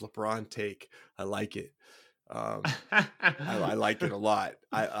sharp LeBron take. I like it. I like it a lot.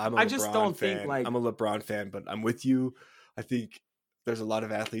 I'm a LeBron fan, but I'm with you. I think there's a lot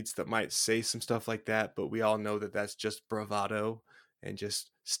of athletes that might say some stuff like that, but we all know that that's just bravado and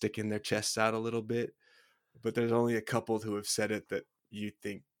just sticking their chests out a little bit. But there's only a couple who have said it that you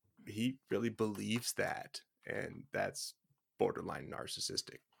think he really believes that, and that's borderline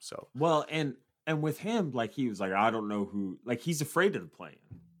narcissistic. So well, and with him, like he was like, I don't know who, like he's afraid of the play-in.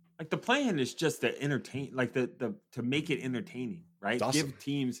 Like the play-in is just to entertain, like the to make it entertaining, right? Awesome. Give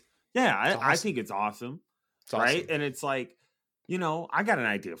teams, I think it's awesome, right? And it's like, I got an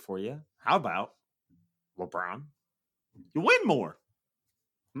idea for you. How about LeBron? You win more,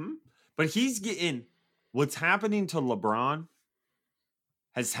 but he's getting what's happening to LeBron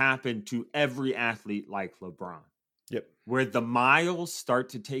has happened to every athlete like LeBron. Yep. Where the miles start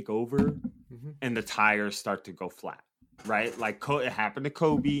to take over and the tires start to go flat, right? Like it happened to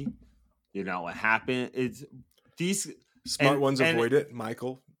Kobe, it happened. It's these smart ones avoid it.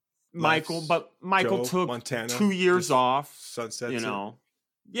 Michael, but Michael took Montana, 2 years off. Sunset,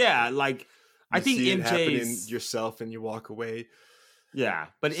 yeah. Like I think MJ yourself and you walk away. Yeah,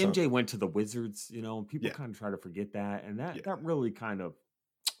 but MJ went to the Wizards. People kind of try to forget that, and that really kind of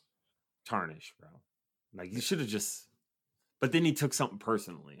tarnished, bro. Like you should have just, but then he took something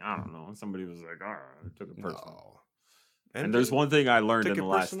personally. I don't know. Somebody was like, "All right, I took it personally." No. And there's one thing I learned in The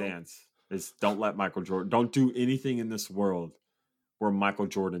Last Dance is don't let Michael Jordan, don't do anything in this world where Michael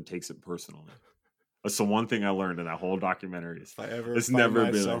Jordan takes it personally. That's the one thing I learned in that whole documentary. If I ever find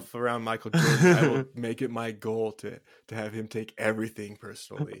myself around Michael Jordan, I will make it my goal to have him take everything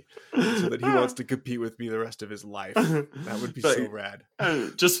personally so that he wants to compete with me the rest of his life. That would be so rad.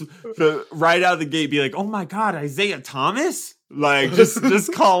 Just right out of the gate, be like, oh my God, Isaiah Thomas? Like,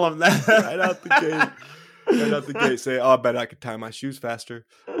 just call him that. Right out the gate. Right out the gate, say, oh, I bet I could tie my shoes faster.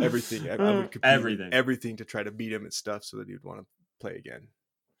 Everything. I would compete everything to try to beat him at stuff so that he would want to play again.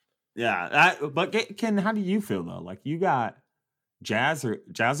 Yeah, but Ken, how do you feel though? Like you got Jazz are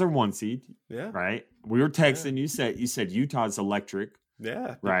 1 seed, right? We were texting. You said Utah's electric.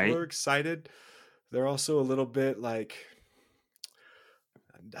 Yeah, right. People are excited. They're also a little bit like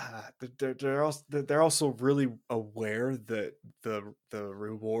they're also really aware that the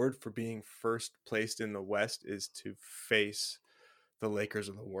reward for being first placed in the West is to face the Lakers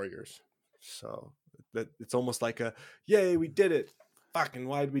and the Warriors. So that it's almost like yay, we did it. Fucking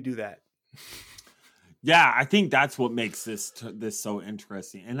why'd we do that? Yeah, I think that's what makes this so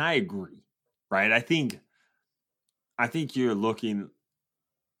interesting. And I agree. right? I think you're looking.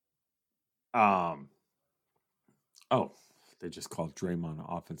 Oh, they just called Draymond an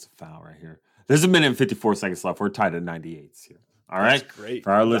offensive foul right here. There's 1 minute and 54 seconds left. We're tied at 98s here. All right, that's great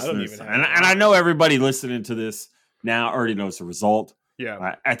for our listeners, and I know everybody listening to this now already knows the result.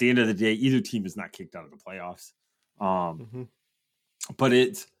 Yeah. At the end of the day, either team is not kicked out of the playoffs. But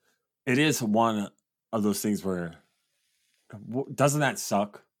it is one of those things where doesn't that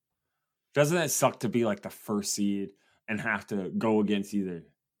suck? Doesn't that suck to be like the first seed and have to go against either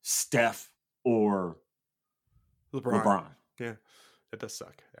Steph or LeBron? Yeah, that does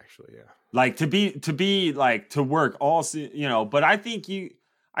suck, actually. Yeah, like to be like to work all, you know. But I think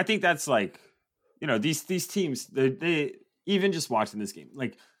that's like, you know, these teams, they even just watching this game,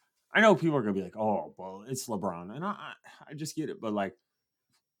 like I know people are gonna be like, oh, well, it's LeBron, and I just get it, but like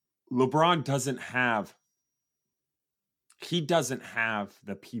LeBron doesn't have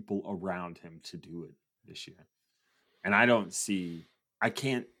the people around him to do it this year. And I don't see, I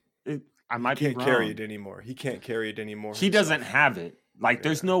can't carry it anymore. He can't carry it anymore. He doesn't have it. Like,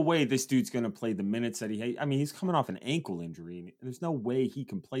 there's no way this dude's going to play the minutes that he's coming off an ankle injury. And there's no way he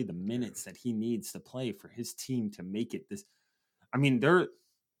can play the minutes that he needs to play for his team to make it this. I mean, they're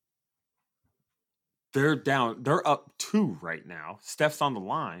down. They're up 2 right now. Steph's on the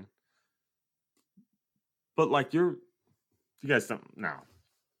line. But like you guys don't know.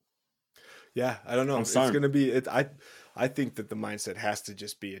 Yeah, I don't know. It's going to be it. I think that the mindset has to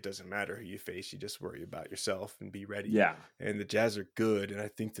just be, it doesn't matter who you face. You just worry about yourself and be ready. Yeah. And the Jazz are good. And I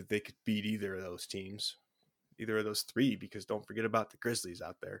think that they could beat either of those teams, either of those 3, because don't forget about the Grizzlies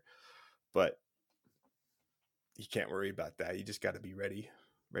out there. But you can't worry about that. You just got to be ready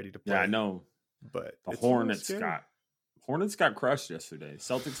to play. Yeah, I know. But the Hornets got crushed yesterday.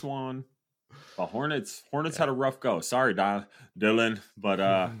 Celtics won. The Hornets had a rough go. Sorry, Dylan, but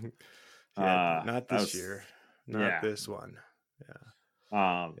not this year. Not this one.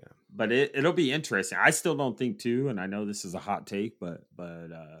 Yeah. But it'll be interesting. I still don't think too, and I know this is a hot take, but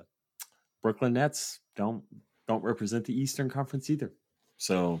Brooklyn Nets don't represent the Eastern Conference either.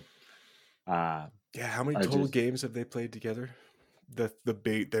 So how many total games have they played together?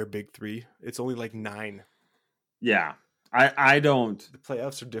 Their big 3. It's only like 9. Yeah. I don't. The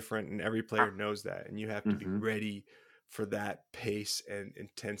playoffs are different, and every player knows that, and you have to be ready for that pace and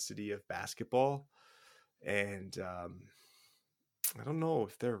intensity of basketball. And I don't know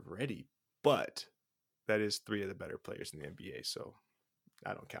if they're ready, but that is 3 of the better players in the NBA, so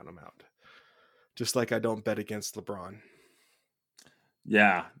I don't count them out. Just like I don't bet against LeBron.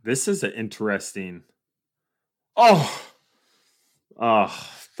 Yeah, this is an interesting. 30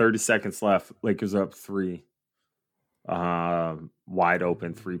 seconds left. Lakers are up 3. Wide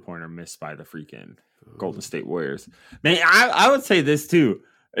open 3-pointer missed by the freaking Golden State Warriors. Man, I would say this too.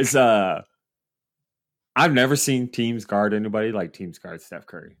 Is I've never seen teams guard anybody like teams guard Steph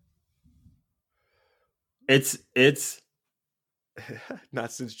Curry. It's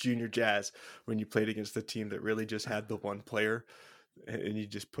not since junior Jazz, when you played against the team that really just had the one player and you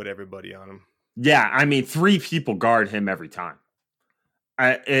just put everybody on him. Yeah, I mean, 3 people guard him every time.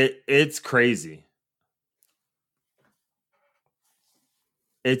 It's crazy.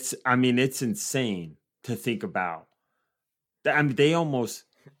 It's insane to think about. I mean,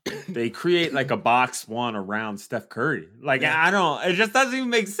 they create like a box 1 around Steph Curry. Like, it just doesn't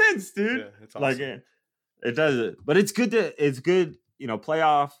even make sense, dude. Yeah, it's awesome. Like, it doesn't. But it's good. You know,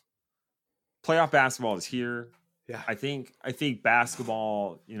 playoff basketball is here. Yeah. I think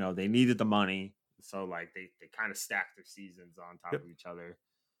basketball, you know, they needed the money. So like they kind of stacked their seasons on top of each other.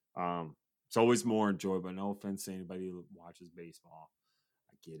 It's always more enjoyable. No offense to anybody who watches baseball.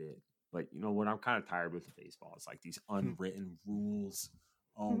 I get it. But you know what I'm kind of tired with baseball? It's like these unwritten rules.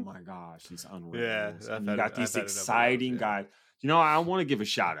 Oh my gosh, these unwritten rules. You got these exciting guys. You know, I want to give a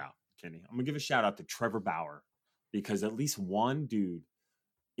shout out, Kenny. I'm gonna give a shout out to Trevor Bauer, because at least one dude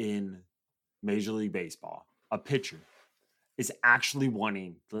in Major League Baseball, a pitcher, is actually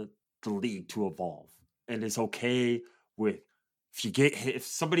wanting the league to evolve and is okay with if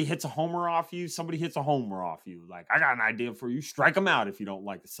somebody hits a homer off you, like, I got an idea for you. Strike them out if you don't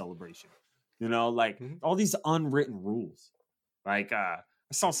like the celebration. You know, like all these unwritten rules. Like I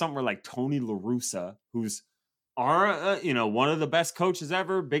saw something where like Tony La Russa, who's one of the best coaches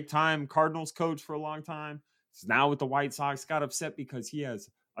ever, big time Cardinals coach for a long time, is now with the White Sox, got upset because he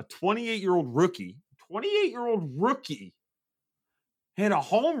has a 28-year-old rookie hit a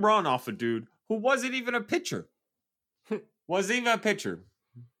home run off a dude who wasn't even a pitcher.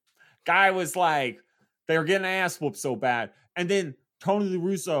 Guy was like, they were getting ass whooped so bad. And then Tony La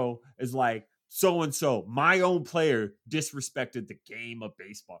Russa is like, so-and-so, my own player disrespected the game of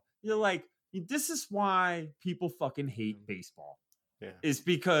baseball. You're like, This is why people fucking hate baseball. Yeah. It's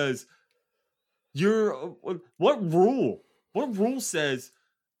because what rule says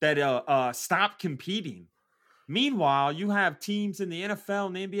that stop competing? Meanwhile, you have teams in the NFL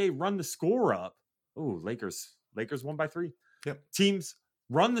and the NBA run the score up. Oh, Lakers won by 3. Yep. Teams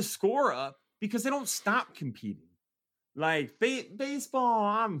run the score up because they don't stop competing. Like baseball,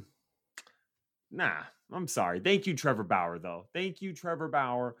 I'm sorry. Thank you, Trevor Bauer, though. Thank you, Trevor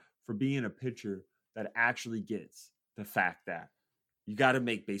Bauer, for being a pitcher that actually gets the fact that you got to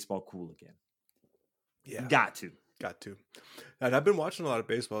make baseball cool again. Yeah. You got to. And I've been watching a lot of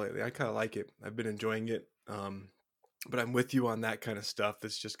baseball lately. I kind of like it. I've been enjoying it. But I'm with you on that kind of stuff.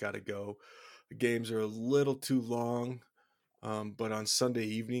 It's just got to go. The games are a little too long. But on Sunday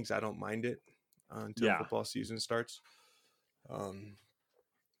evenings, I don't mind it until football season starts.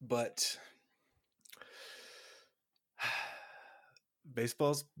 But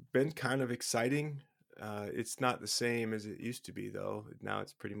baseball's been kind of exciting. It's not the same as it used to be, though. Now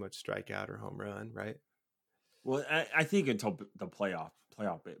it's pretty much strikeout or home run, right? Well, I think until the playoff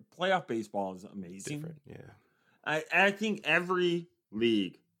baseball is amazing. Different, yeah. I think every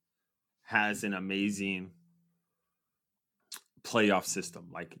league has an amazing playoff system.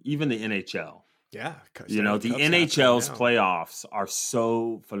 Like even the NHL. Yeah, the NHL's playoffs are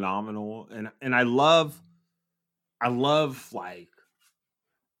so phenomenal, and I love like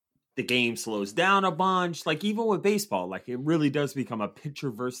the game slows down a bunch. Like even with baseball, like it really does become a pitcher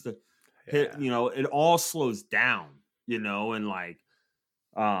versus the hit. It all slows down. And like,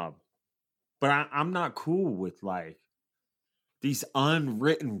 but I'm not cool with like these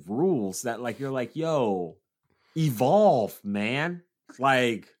unwritten rules that like you're like, yo, evolve, man.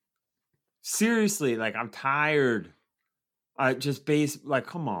 Like seriously, like I'm tired.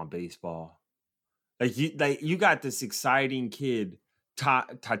 Come on, baseball. Like you got this exciting kid,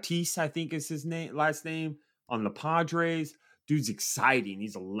 Tatis, I think is his last name, on the Padres. Dude's exciting.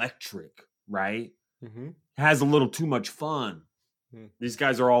 He's electric, right? Mm-hmm. Has a little too much fun. Mm. These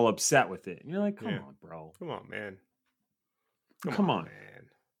guys are all upset with it. And you're like, come on, bro. Come on, man. Come on, man.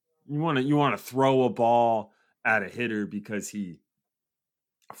 You want to throw a ball at a hitter because he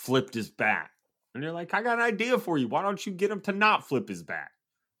flipped his bat. And you're like, I got an idea for you. Why don't you get him to not flip his bat?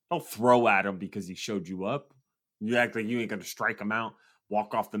 Don't throw at him because he showed you up. You act like you ain't going to strike him out,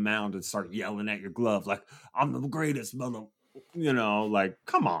 walk off the mound and start yelling at your glove like, I'm the greatest, mother. Like,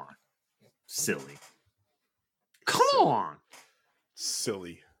 come on. Silly. Come on.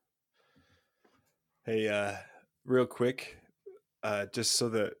 Silly. Hey, real quick, just so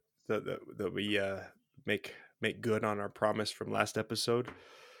that we make good on our promise from last episode.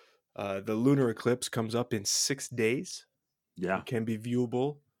 The lunar eclipse comes up in 6 days. Yeah. It can be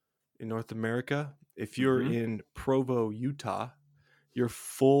viewable in North America. If you're in Provo, Utah, your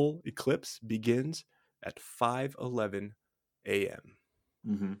full eclipse begins at 5:11 a.m.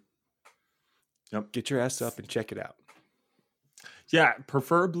 Mm-hmm. Yep. Get your ass up and check it out. Yeah,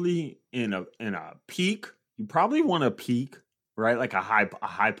 preferably in a peak. You probably want a peak, right? Like a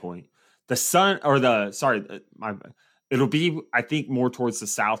high point. The sun it'll be, I think, more towards the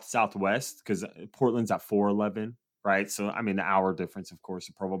southwest because Portland's at 4:11, right? So I mean the hour difference, of course,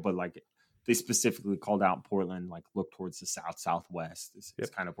 Provo, but like they specifically called out Portland, like look towards the southwest is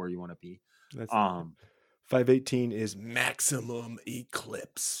kind of where you want to be. That's 5:18 is maximum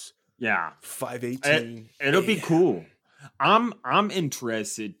eclipse. Yeah, 5:18. It'll be cool. I'm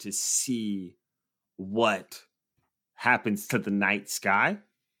interested to see what happens to the night sky,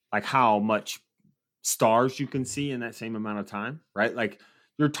 like how much stars you can see in that same amount of time, right? Like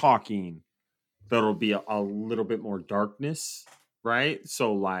you're talking there'll be a little bit more darkness, right?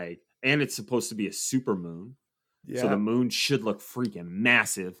 So like, and it's supposed to be a super moon. Yeah. So the moon should look freaking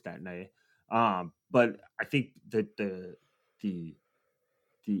massive that night. But I think that the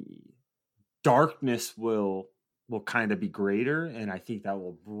darkness will kind of be greater, and I think that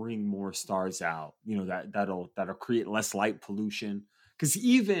will bring more stars out. That'll create less light pollution. Because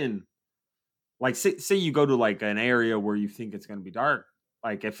even like say you go to like an area where you think it's going to be dark,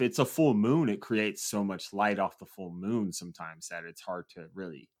 like if it's a full moon, it creates so much light off the full moon sometimes that it's hard to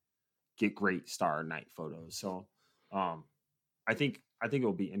really get great star night photos. So I think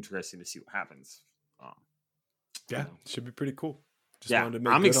it'll be interesting to see what happens. Should be pretty cool. Wanted to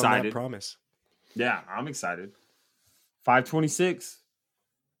make I'm excited. On that promise. Yeah, I'm excited. 5:26.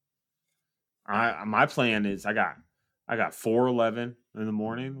 My plan is I got 4:11 in the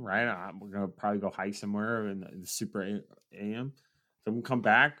morning, right? We're gonna probably go hike somewhere in the super AM. Then we'll come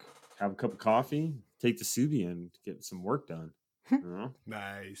back, have a cup of coffee, take the Subi and get some work done.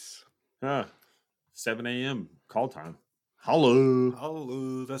 Nice. 7 a.m. call time.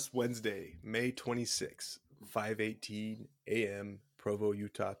 Hello. That's Wednesday, May 26th, 5:18 a.m. Provo,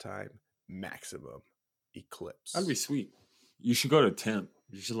 Utah time. Maximum eclipse. That'd be sweet. You should go to temp.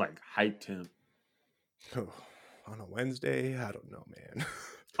 You should like hype temp. Oh, on a Wednesday? I don't know, man.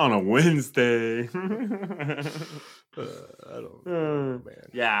 On a Wednesday. I don't know, man.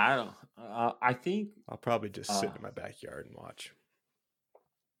 Yeah, I don't. I think I'll probably just sit in my backyard and watch.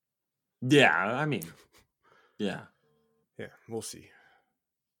 Yeah, I mean, yeah. Yeah, we'll see.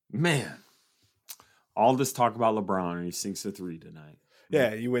 Man, all this talk about LeBron and he sinks a 3 tonight.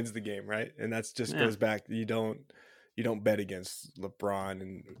 Yeah, he wins the game, right? And that's just goes back. You don't bet against LeBron,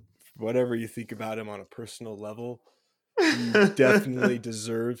 and whatever you think about him on a personal level, he definitely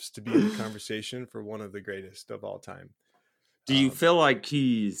deserves to be in the conversation for one of the greatest of all time. Do you feel like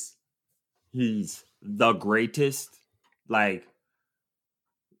he's the greatest? Like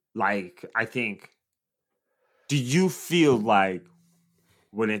I think, do you feel like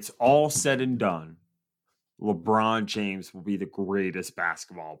when it's all said and done, LeBron James will be the greatest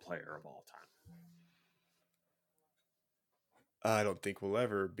basketball player of all time? I don't think we'll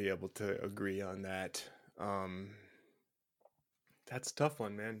ever be able to agree on that. That's a tough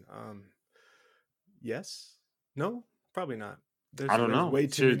one, man. Yes? No? Probably not. I don't know.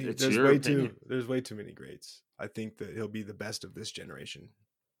 There's way too many greats. I think that he'll be the best of this generation.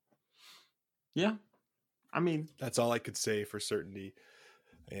 Yeah. I mean, that's all I could say for certainty.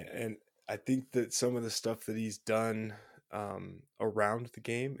 And I think that some of the stuff that he's done around the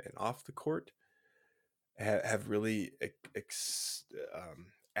game and off the court have really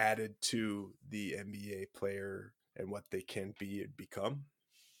added to the NBA player and what they can be and become.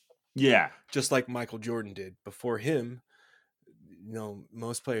 Yeah. Just like Michael Jordan did. Before him,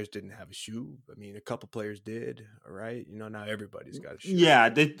 most players didn't have a shoe. I mean, a couple players did, all right? Now everybody's got a shoe. Yeah,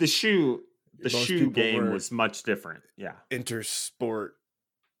 the shoe game was much different. Yeah. Intersport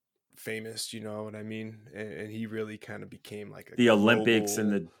famous, you know what I mean? And he really kind of became like the Olympics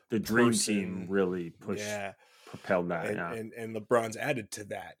and the dream team really propelled that. And LeBron's added to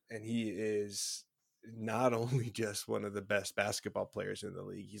that. And he is not only just one of the best basketball players in the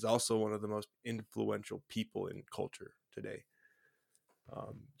league, he's also one of the most influential people in culture today.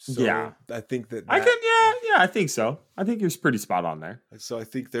 I think that I think so. I think you're pretty spot on there. So I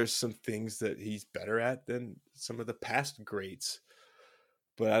think there's some things that he's better at than some of the past greats.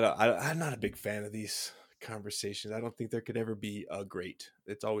 But I'm not a big fan of these conversations. I don't think there could ever be a great.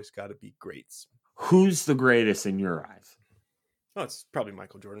 It's always got to be greats. Who's the greatest in your eyes? Oh, it's probably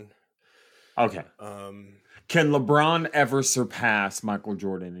Michael Jordan. Okay. Can LeBron ever surpass Michael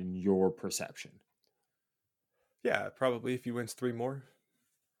Jordan in your perception? Yeah, probably if he wins 3 more.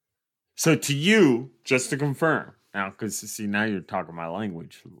 So to you, just to confirm, now, because see, now you're talking my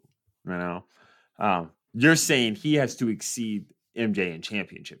language, you're saying he has to exceed MJ in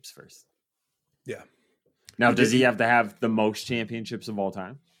championships first. Yeah. Now, does he have to have the most championships of all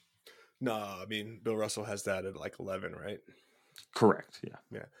time? No, I mean, Bill Russell has that at like 11, right? Correct. Yeah.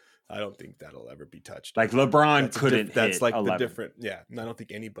 Yeah. I don't think that'll ever be touched. Like LeBron couldn't that's hit like 11. The different. Yeah. I don't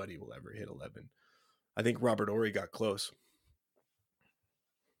think anybody will ever hit 11. I think Robert Horry got close.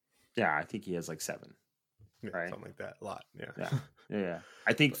 Yeah, I think he has like 7. Yeah, right? Something like that. A lot. Yeah. Yeah.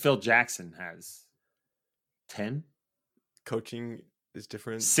 I think Phil Jackson has 10. Coaching is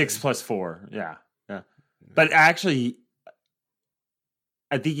different. 6 plus 4. Yeah. But actually,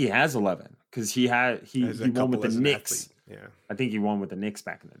 I think he has 11 because he won with the Knicks. Yeah. I think he won with the Knicks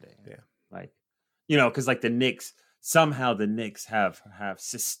back in the day. Yeah. Like, because like the Knicks have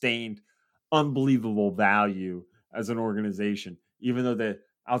sustained unbelievable value as an organization, even though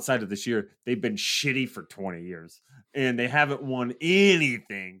outside of this year, they've been shitty for 20 years and they haven't won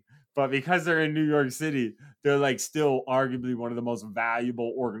anything. But because they're in New York City, they're like still arguably one of the most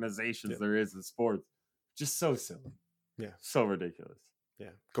valuable organizations there is in sports. Just so silly. Yeah. So ridiculous. Yeah.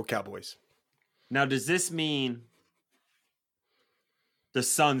 Go Cowboys. Now, does this mean the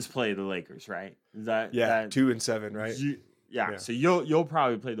Suns play the Lakers, right? Is that 2-7, right? Yeah. So you'll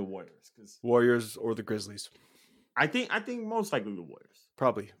probably play the Warriors, because Warriors or the Grizzlies. I think most likely the Warriors.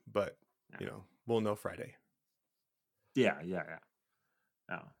 Probably, but we'll know Friday. Yeah.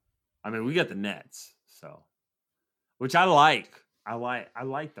 No. I mean, we got the Nets, so which I like. I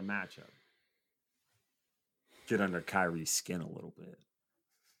like the matchup. Get under Kyrie's skin a little bit.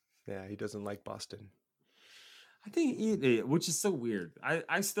 Yeah, he doesn't like Boston. I think, which is so weird.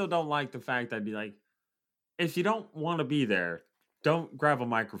 I still don't like the fact that I'd be like, if you don't want to be there, don't grab a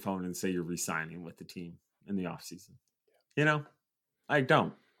microphone and say you're re-signing with the team in the offseason. I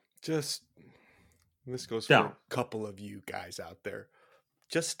don't. Just, this goes for a couple of you guys out there.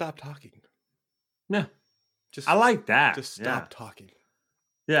 Just stop talking. Yeah. I like that. Just stop talking.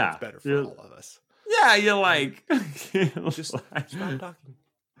 Yeah. It's better for all of us. Yeah, you're like... just stop talking.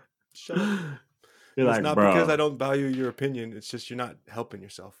 Shut up. You're it's like, not bro. Because I don't value your opinion. It's just you're not helping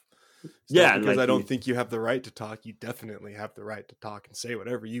yourself. It's not because I don't think you have the right to talk. You definitely have the right to talk and say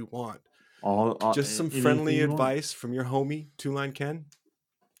whatever you want. Just some friendly advice from your homie, Two Line Ken.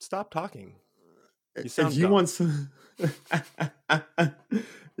 Stop talking. You sound dumb. Want some...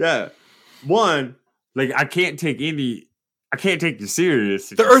 Yeah. One, like I can't take you serious.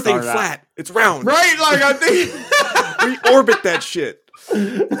 The earth ain't flat. It's round. Right? Like I think we orbit that shit.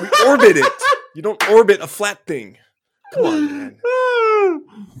 We orbit it. You don't orbit a flat thing. Come on, man.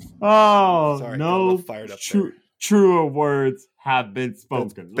 Oh, sorry, no fired up truer words have been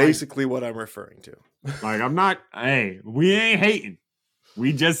spoken. That's basically what I'm referring to. Like I'm not. Hey, we ain't hating.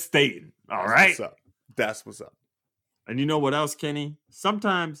 We just stating. All right. That's what's up. And you know what else, Kenny?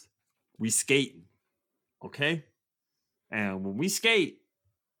 Sometimes we skating. Okay. And when we skate,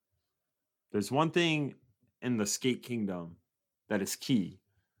 there's one thing in the skate kingdom that is key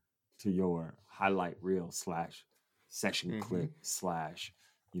to your highlight reel / session clip /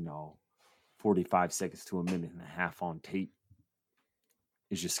 45 seconds to a minute and a half on tape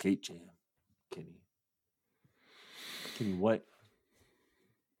is your skate jam, Kenny. Kenny, what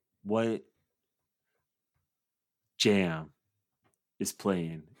jam is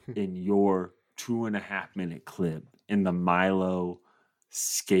playing in your 2.5 minute clip in the Milo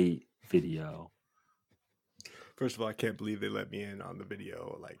skate video? First of all, I can't believe they let me in on the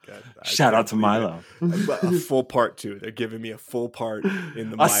video like that. Shout out to Milo. A full part too. They're giving me a full part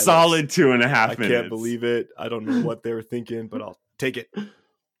in the a solid 2.5 minutes. I can't believe it. I don't know what they were thinking, but I'll take it.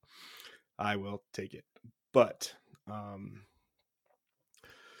 I will take it. But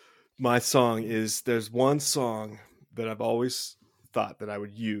my song is, there's one song that I've always thought that I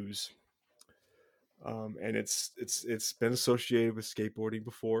would use. And it's been associated with skateboarding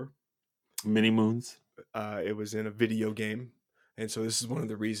before. Mini Moons. It was in a video game, and so this is one of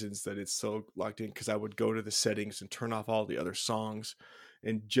the reasons that it's so locked in, because I would go to the settings and turn off all the other songs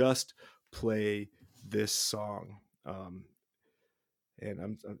and just play this song. And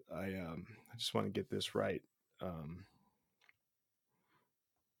I just want to get this right. I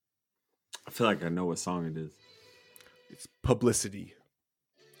feel like I know what song it is. It's Publicity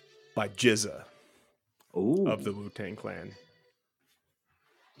by GZA. Ooh. Of the Wu-Tang Clan.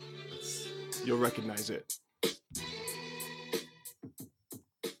 You'll recognize it.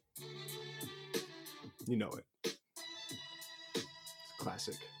 You know it. It's a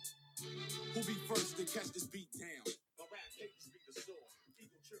classic. Who be first to catch this beat down?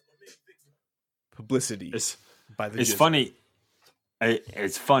 Publicity. By the It's funny.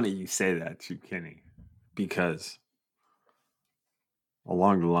 It's funny you say that too, Kenny, because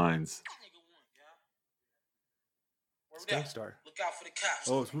along the lines. Gangstar. Look out for the cops.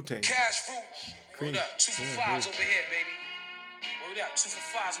 Oh, it's Wu-Tang. Cash fruit. Word up. 2 for 5s over here, baby. Word up. 2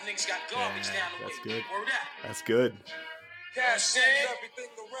 for 5s. Some niggas got garbage down the way. That's good. Word up. That's good. Cash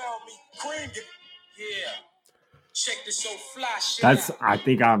everything around me. Cream it. Yeah. Check this so fly shit. That's. I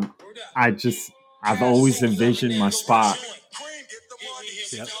think I've always envisioned my spot.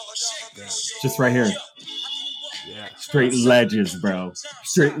 Yep. Yeah. Just right here. Yeah. Straight ledges, bro.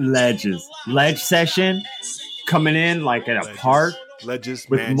 Straight ledges. Ledge session. Coming in like at a park ledges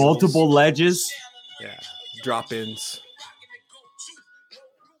with manuals. Multiple ledges. Yeah, drop-ins.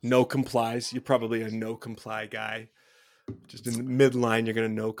 No complies. You're probably a no comply guy. Just in the midline, you're gonna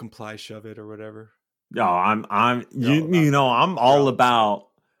no comply, shove it or whatever. Yo, I'm all about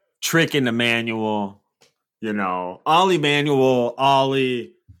tricking the manual. Ollie manual,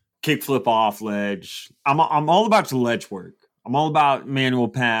 ollie, kickflip off ledge. I'm all about the ledge work. I'm all about manual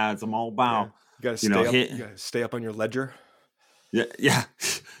pads. I'm all about. Yeah. You gotta stay up on your ledger. Yeah.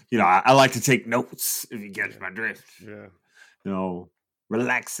 I like to take notes, if you get my drift. Yeah.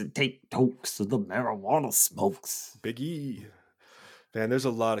 Relax and take tokes of the marijuana smokes. Big E. Man, there's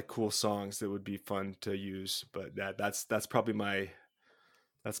a lot of cool songs that would be fun to use, but that's probably my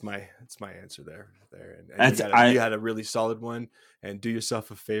answer there. And you had a really solid one. And do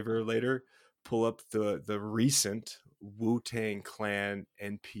yourself a favor later, pull up the recent Wu-Tang Clan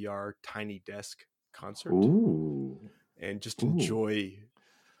NPR Tiny Desk concert. Ooh. And just enjoy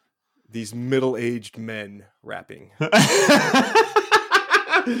these middle-aged men rapping.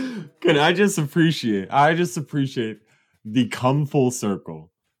 Good. I just appreciate the come full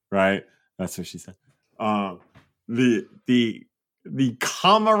circle, right? That's what she said. The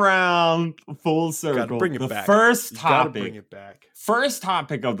come around full circle. Bring it the back. First You topic. bring it back. First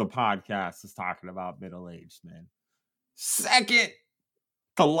topic of the podcast is talking about middle-aged men. Second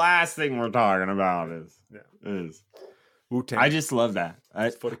the last thing we're talking about is Wu-Tang. I just love that.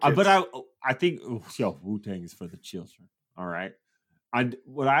 For the kids. I think Wu-Tang is for the children. All right.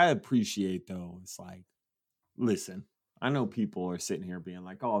 What I appreciate though is like, listen, I know people are sitting here being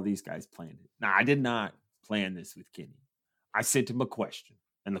like, oh, these guys planned it. Now, I did not plan this with Kenny. I sent him a question,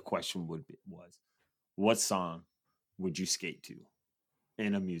 and the question was, what song would you skate to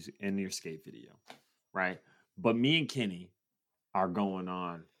in your skate video? Right? But me and Kenny are going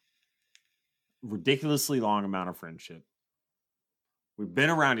on ridiculously long amount of friendship. We've been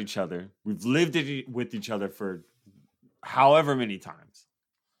around each other. We've lived with each other for however many times.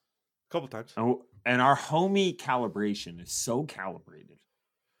 A couple times. And our homie calibration is so calibrated.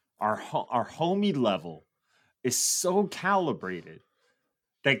 Our homie level is so calibrated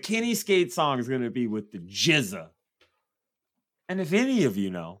that Kenny Skate song is going to be with the Jizza. And if any of you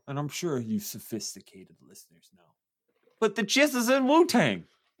know, and I'm sure you sophisticated listeners know, but the Jizza's in Wu-Tang.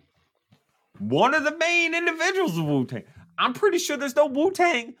 One of the main individuals of Wu-Tang. I'm pretty sure there's no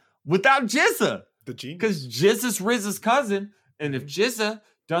Wu-Tang without Jizza. The genius. Because Jizza's RZA's cousin. And if Jizza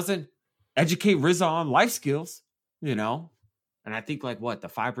doesn't educate RZA on life skills, you know, and I think like what, the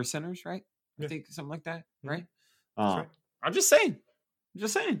 5%ers, right? I think something like that, right? Right. I'm just saying.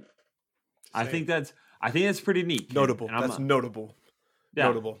 I think that's pretty neat. Notable. That's notable. Yeah,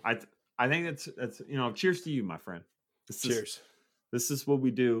 notable. I think that's cheers to you, my friend. Cheers. This is what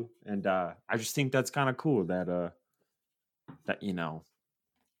we do, and I just think that's kind of cool that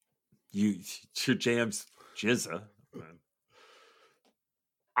your jam's Jizza.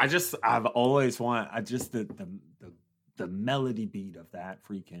 I've always wanted the melody beat of that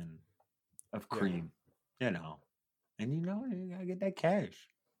freaking of Cream, you know, and you gotta get that cash.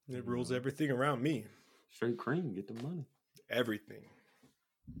 It rules everything around me. Straight Cream, get the money. Everything,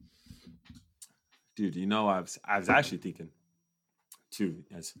 dude. You know, I was actually thinking too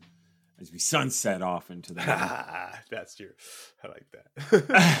as we sunset off into the that's true. I like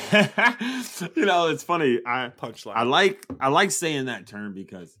that. You know, it's funny. Punchline. I like saying that term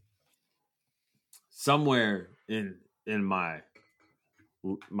because somewhere in my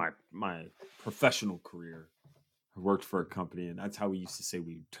professional career, I worked for a company, and that's how we used to say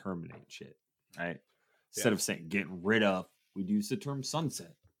we terminate shit, right? Instead of saying getting rid of, we'd use the term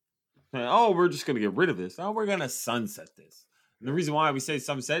sunset. Like, oh, we're just gonna get rid of this. Oh, we're gonna sunset this. And the reason why we say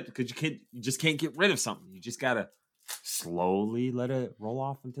sunset because you just can't get rid of something. You just gotta slowly let it roll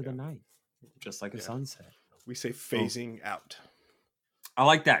off into the night, just like a sunset. We say phasing out. I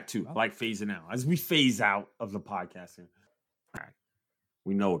like that too. I like phasing out. As we phase out of the podcasting, all right,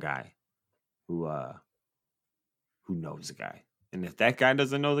 we know a guy who knows a guy, and if that guy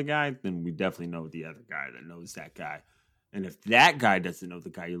doesn't know the guy, then we definitely know the other guy that knows that guy. And if that guy doesn't know the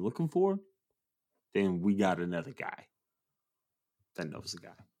guy you're looking for, then we got another guy that knows a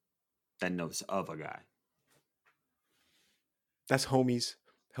guy, that knows of a guy. That's homies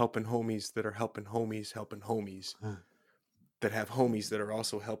helping homies that are helping homies that have homies that are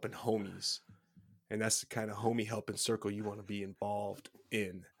also helping homies. And that's the kind of homie helping circle you want to be involved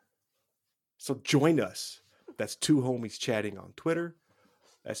in. So join us. That's Two Homies Chatting on Twitter.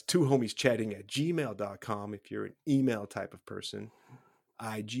 That's Two Homies Chatting at gmail.com if you're an email type of person.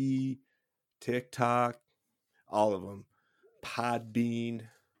 IG, TikTok, all of them. Podbean,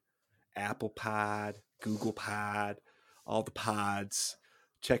 Apple Pod, Google Pod, all the pods.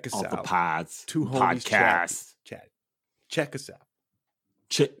 Check us out. All the pods. Two Homies Podcast. Chat. Check us out.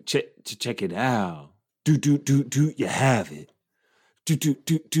 Check it out. Do you have it? Do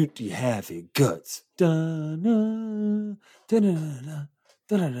you have it? Guts. Da-na, da-na-na,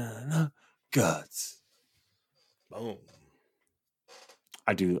 da-na-na, guts. Boom.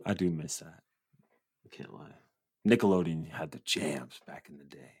 I do miss that. I can't lie. Nickelodeon had the jams back in the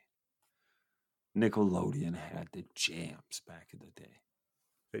day.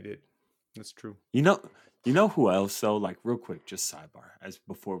 They did. That's true. You know who else though? Like real quick, just sidebar as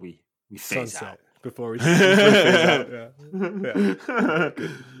before we phase Sunset. out. Before we phase out. Yeah.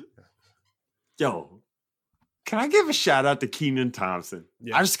 Yo, can I give a shout out to Kenan Thompson?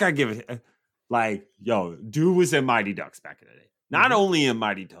 Yeah. I just gotta give it dude was in Mighty Ducks back in the day. Not only in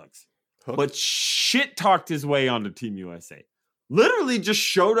Mighty Ducks, but shit talked his way onto Team USA. Literally just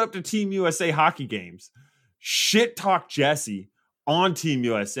showed up to Team USA hockey games, shit talked Jesse on Team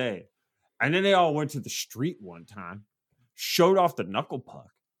USA. And then they all went to the street one time, showed off the knuckle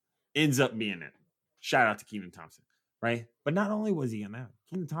puck, ends up being it. Shout out to Kenan Thompson, right? But not only was he in that,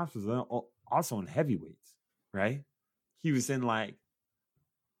 Kenan Thompson was also in heavyweights, right? He was in like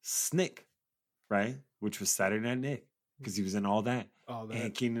Snick, right? Which was Saturday Night Nick, because he was in all that.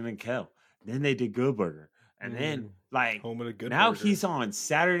 And Keenan and Kel. Then they did Good Burger. And then Like, home of the good now burger. he's on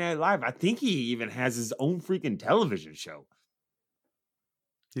Saturday Night Live. I think he even has his own freaking television show.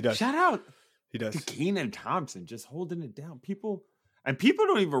 He does. Shout out He does. to Kenan Thompson just holding it down. People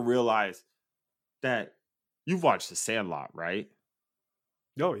don't even realize that you've watched The Sandlot, right?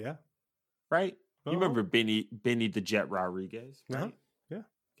 Oh, yeah. Right? Oh. You remember Benny the Jet Rodriguez, right? Uh-huh. Yeah.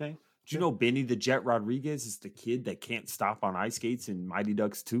 Okay. Do you know Benny the Jet Rodriguez is the kid that can't stop on ice skates in Mighty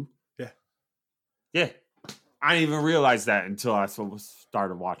Ducks 2? Yeah. Yeah. I didn't even realize that until I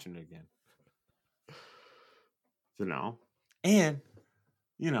started watching it again. You know? And,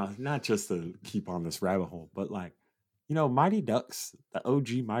 not just to keep on this rabbit hole, but like, Mighty Ducks, the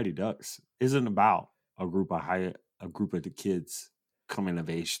OG Mighty Ducks, isn't about a group of the kids coming of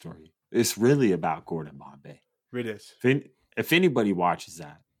age story. It's really about Gordon Bombay. It is. If anybody watches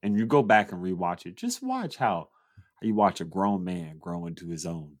that and you go back and rewatch it, just watch how you watch a grown man grow into his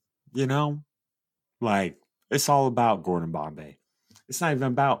own. Like, it's all about Gordon Bombay. It's not even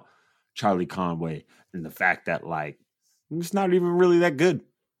about Charlie Conway and the fact that, like, it's not even really that good.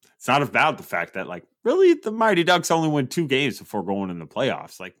 It's not about the fact that, like, really the Mighty Ducks only won 2 games before going in the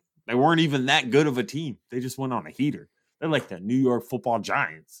playoffs. Like, they weren't even that good of a team. They just went on a heater. They're like the New York Football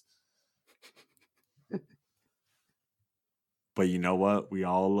Giants. But you know what? We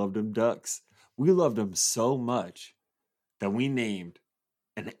all loved them Ducks. We loved them so much that we named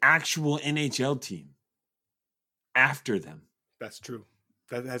an actual NHL team after them. That's true.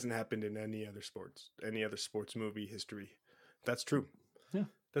 That hasn't happened in any other sports movie history. That's true. Yeah.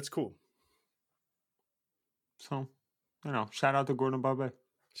 That's cool. So, shout out to Gordon Bombay.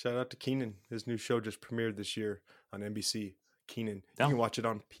 Shout out to Kenan. His new show just premiered this year on NBC. Kenan. Yeah. You can watch it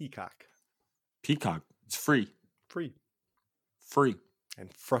on Peacock. Peacock. It's free. Free.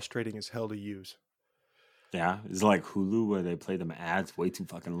 And frustrating as hell to use. Yeah. It's like Hulu where they play them ads way too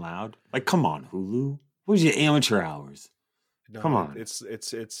fucking loud. Like, come on, Hulu. Where's your amateur hours? No, come on. It's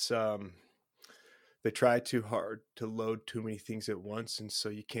they try too hard to load too many things at once, and so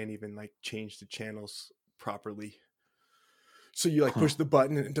you can't even like change the channels properly. So you like push the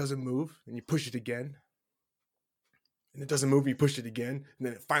button and it doesn't move, and you push it again. And it doesn't move, you push it again, and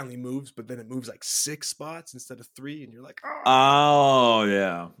then it finally moves, but then it moves like 6 spots instead of 3, and you're like, oh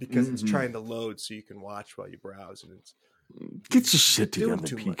yeah. Because it's trying to load so you can watch while you browse, and it's get your shit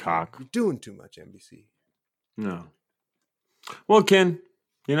together, Peacock. You're doing too much, NBC. No. Well, Ken,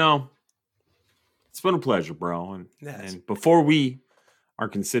 it's been a pleasure, bro. And before we are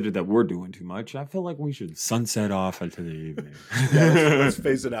considered that we're doing too much, I feel like we should sunset off into the evening. Let's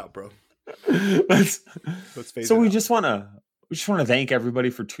phase it out, bro. Let's phase it out. We just want to thank everybody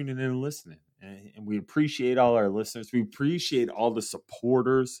for tuning in and listening, and we appreciate all our listeners. We appreciate all the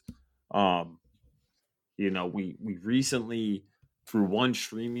supporters. We recently, through one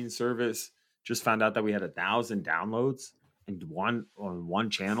streaming service, just found out that we had 1,000 downloads on one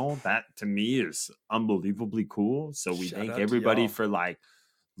channel. That to me is unbelievably cool. So we thank everybody for like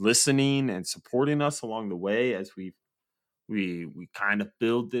listening and supporting us along the way as we kind of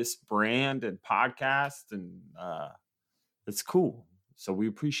build this brand and podcast, and it's cool. So we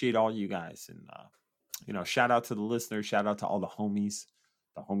appreciate all you guys, and shout out to the listeners, shout out to all the homies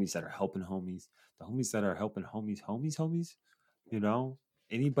that are helping homies, the homies that are helping homies.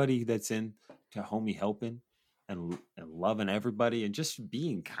 Anybody that's in to homie helping and loving everybody and just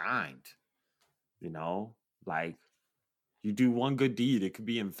being kind. Like, you do one good deed, it could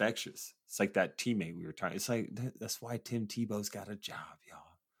be infectious. It's like that teammate we were talking. It's like that's why Tim Tebow's got a job,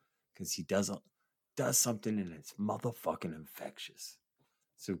 y'all, because he does something and it's motherfucking infectious.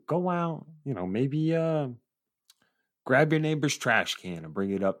 So go out, maybe grab your neighbor's trash can and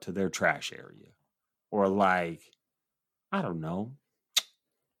bring it up to their trash area, or like, I don't know,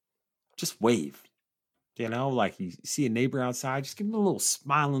 just wave. Like you see a neighbor outside, just give him a little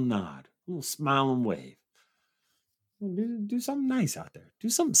smile and nod, a little smile and wave. Do something nice out there. Do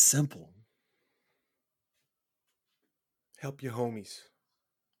something simple. Help your homies,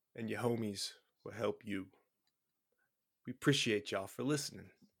 and your homies will help you. We appreciate y'all for listening.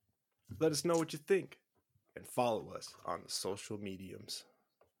 Let us know what you think, and follow us on the social mediums.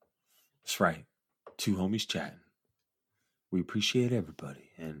 That's right. 2 homies chatting. We appreciate everybody,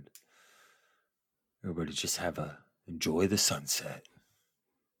 and everybody just enjoy the sunset.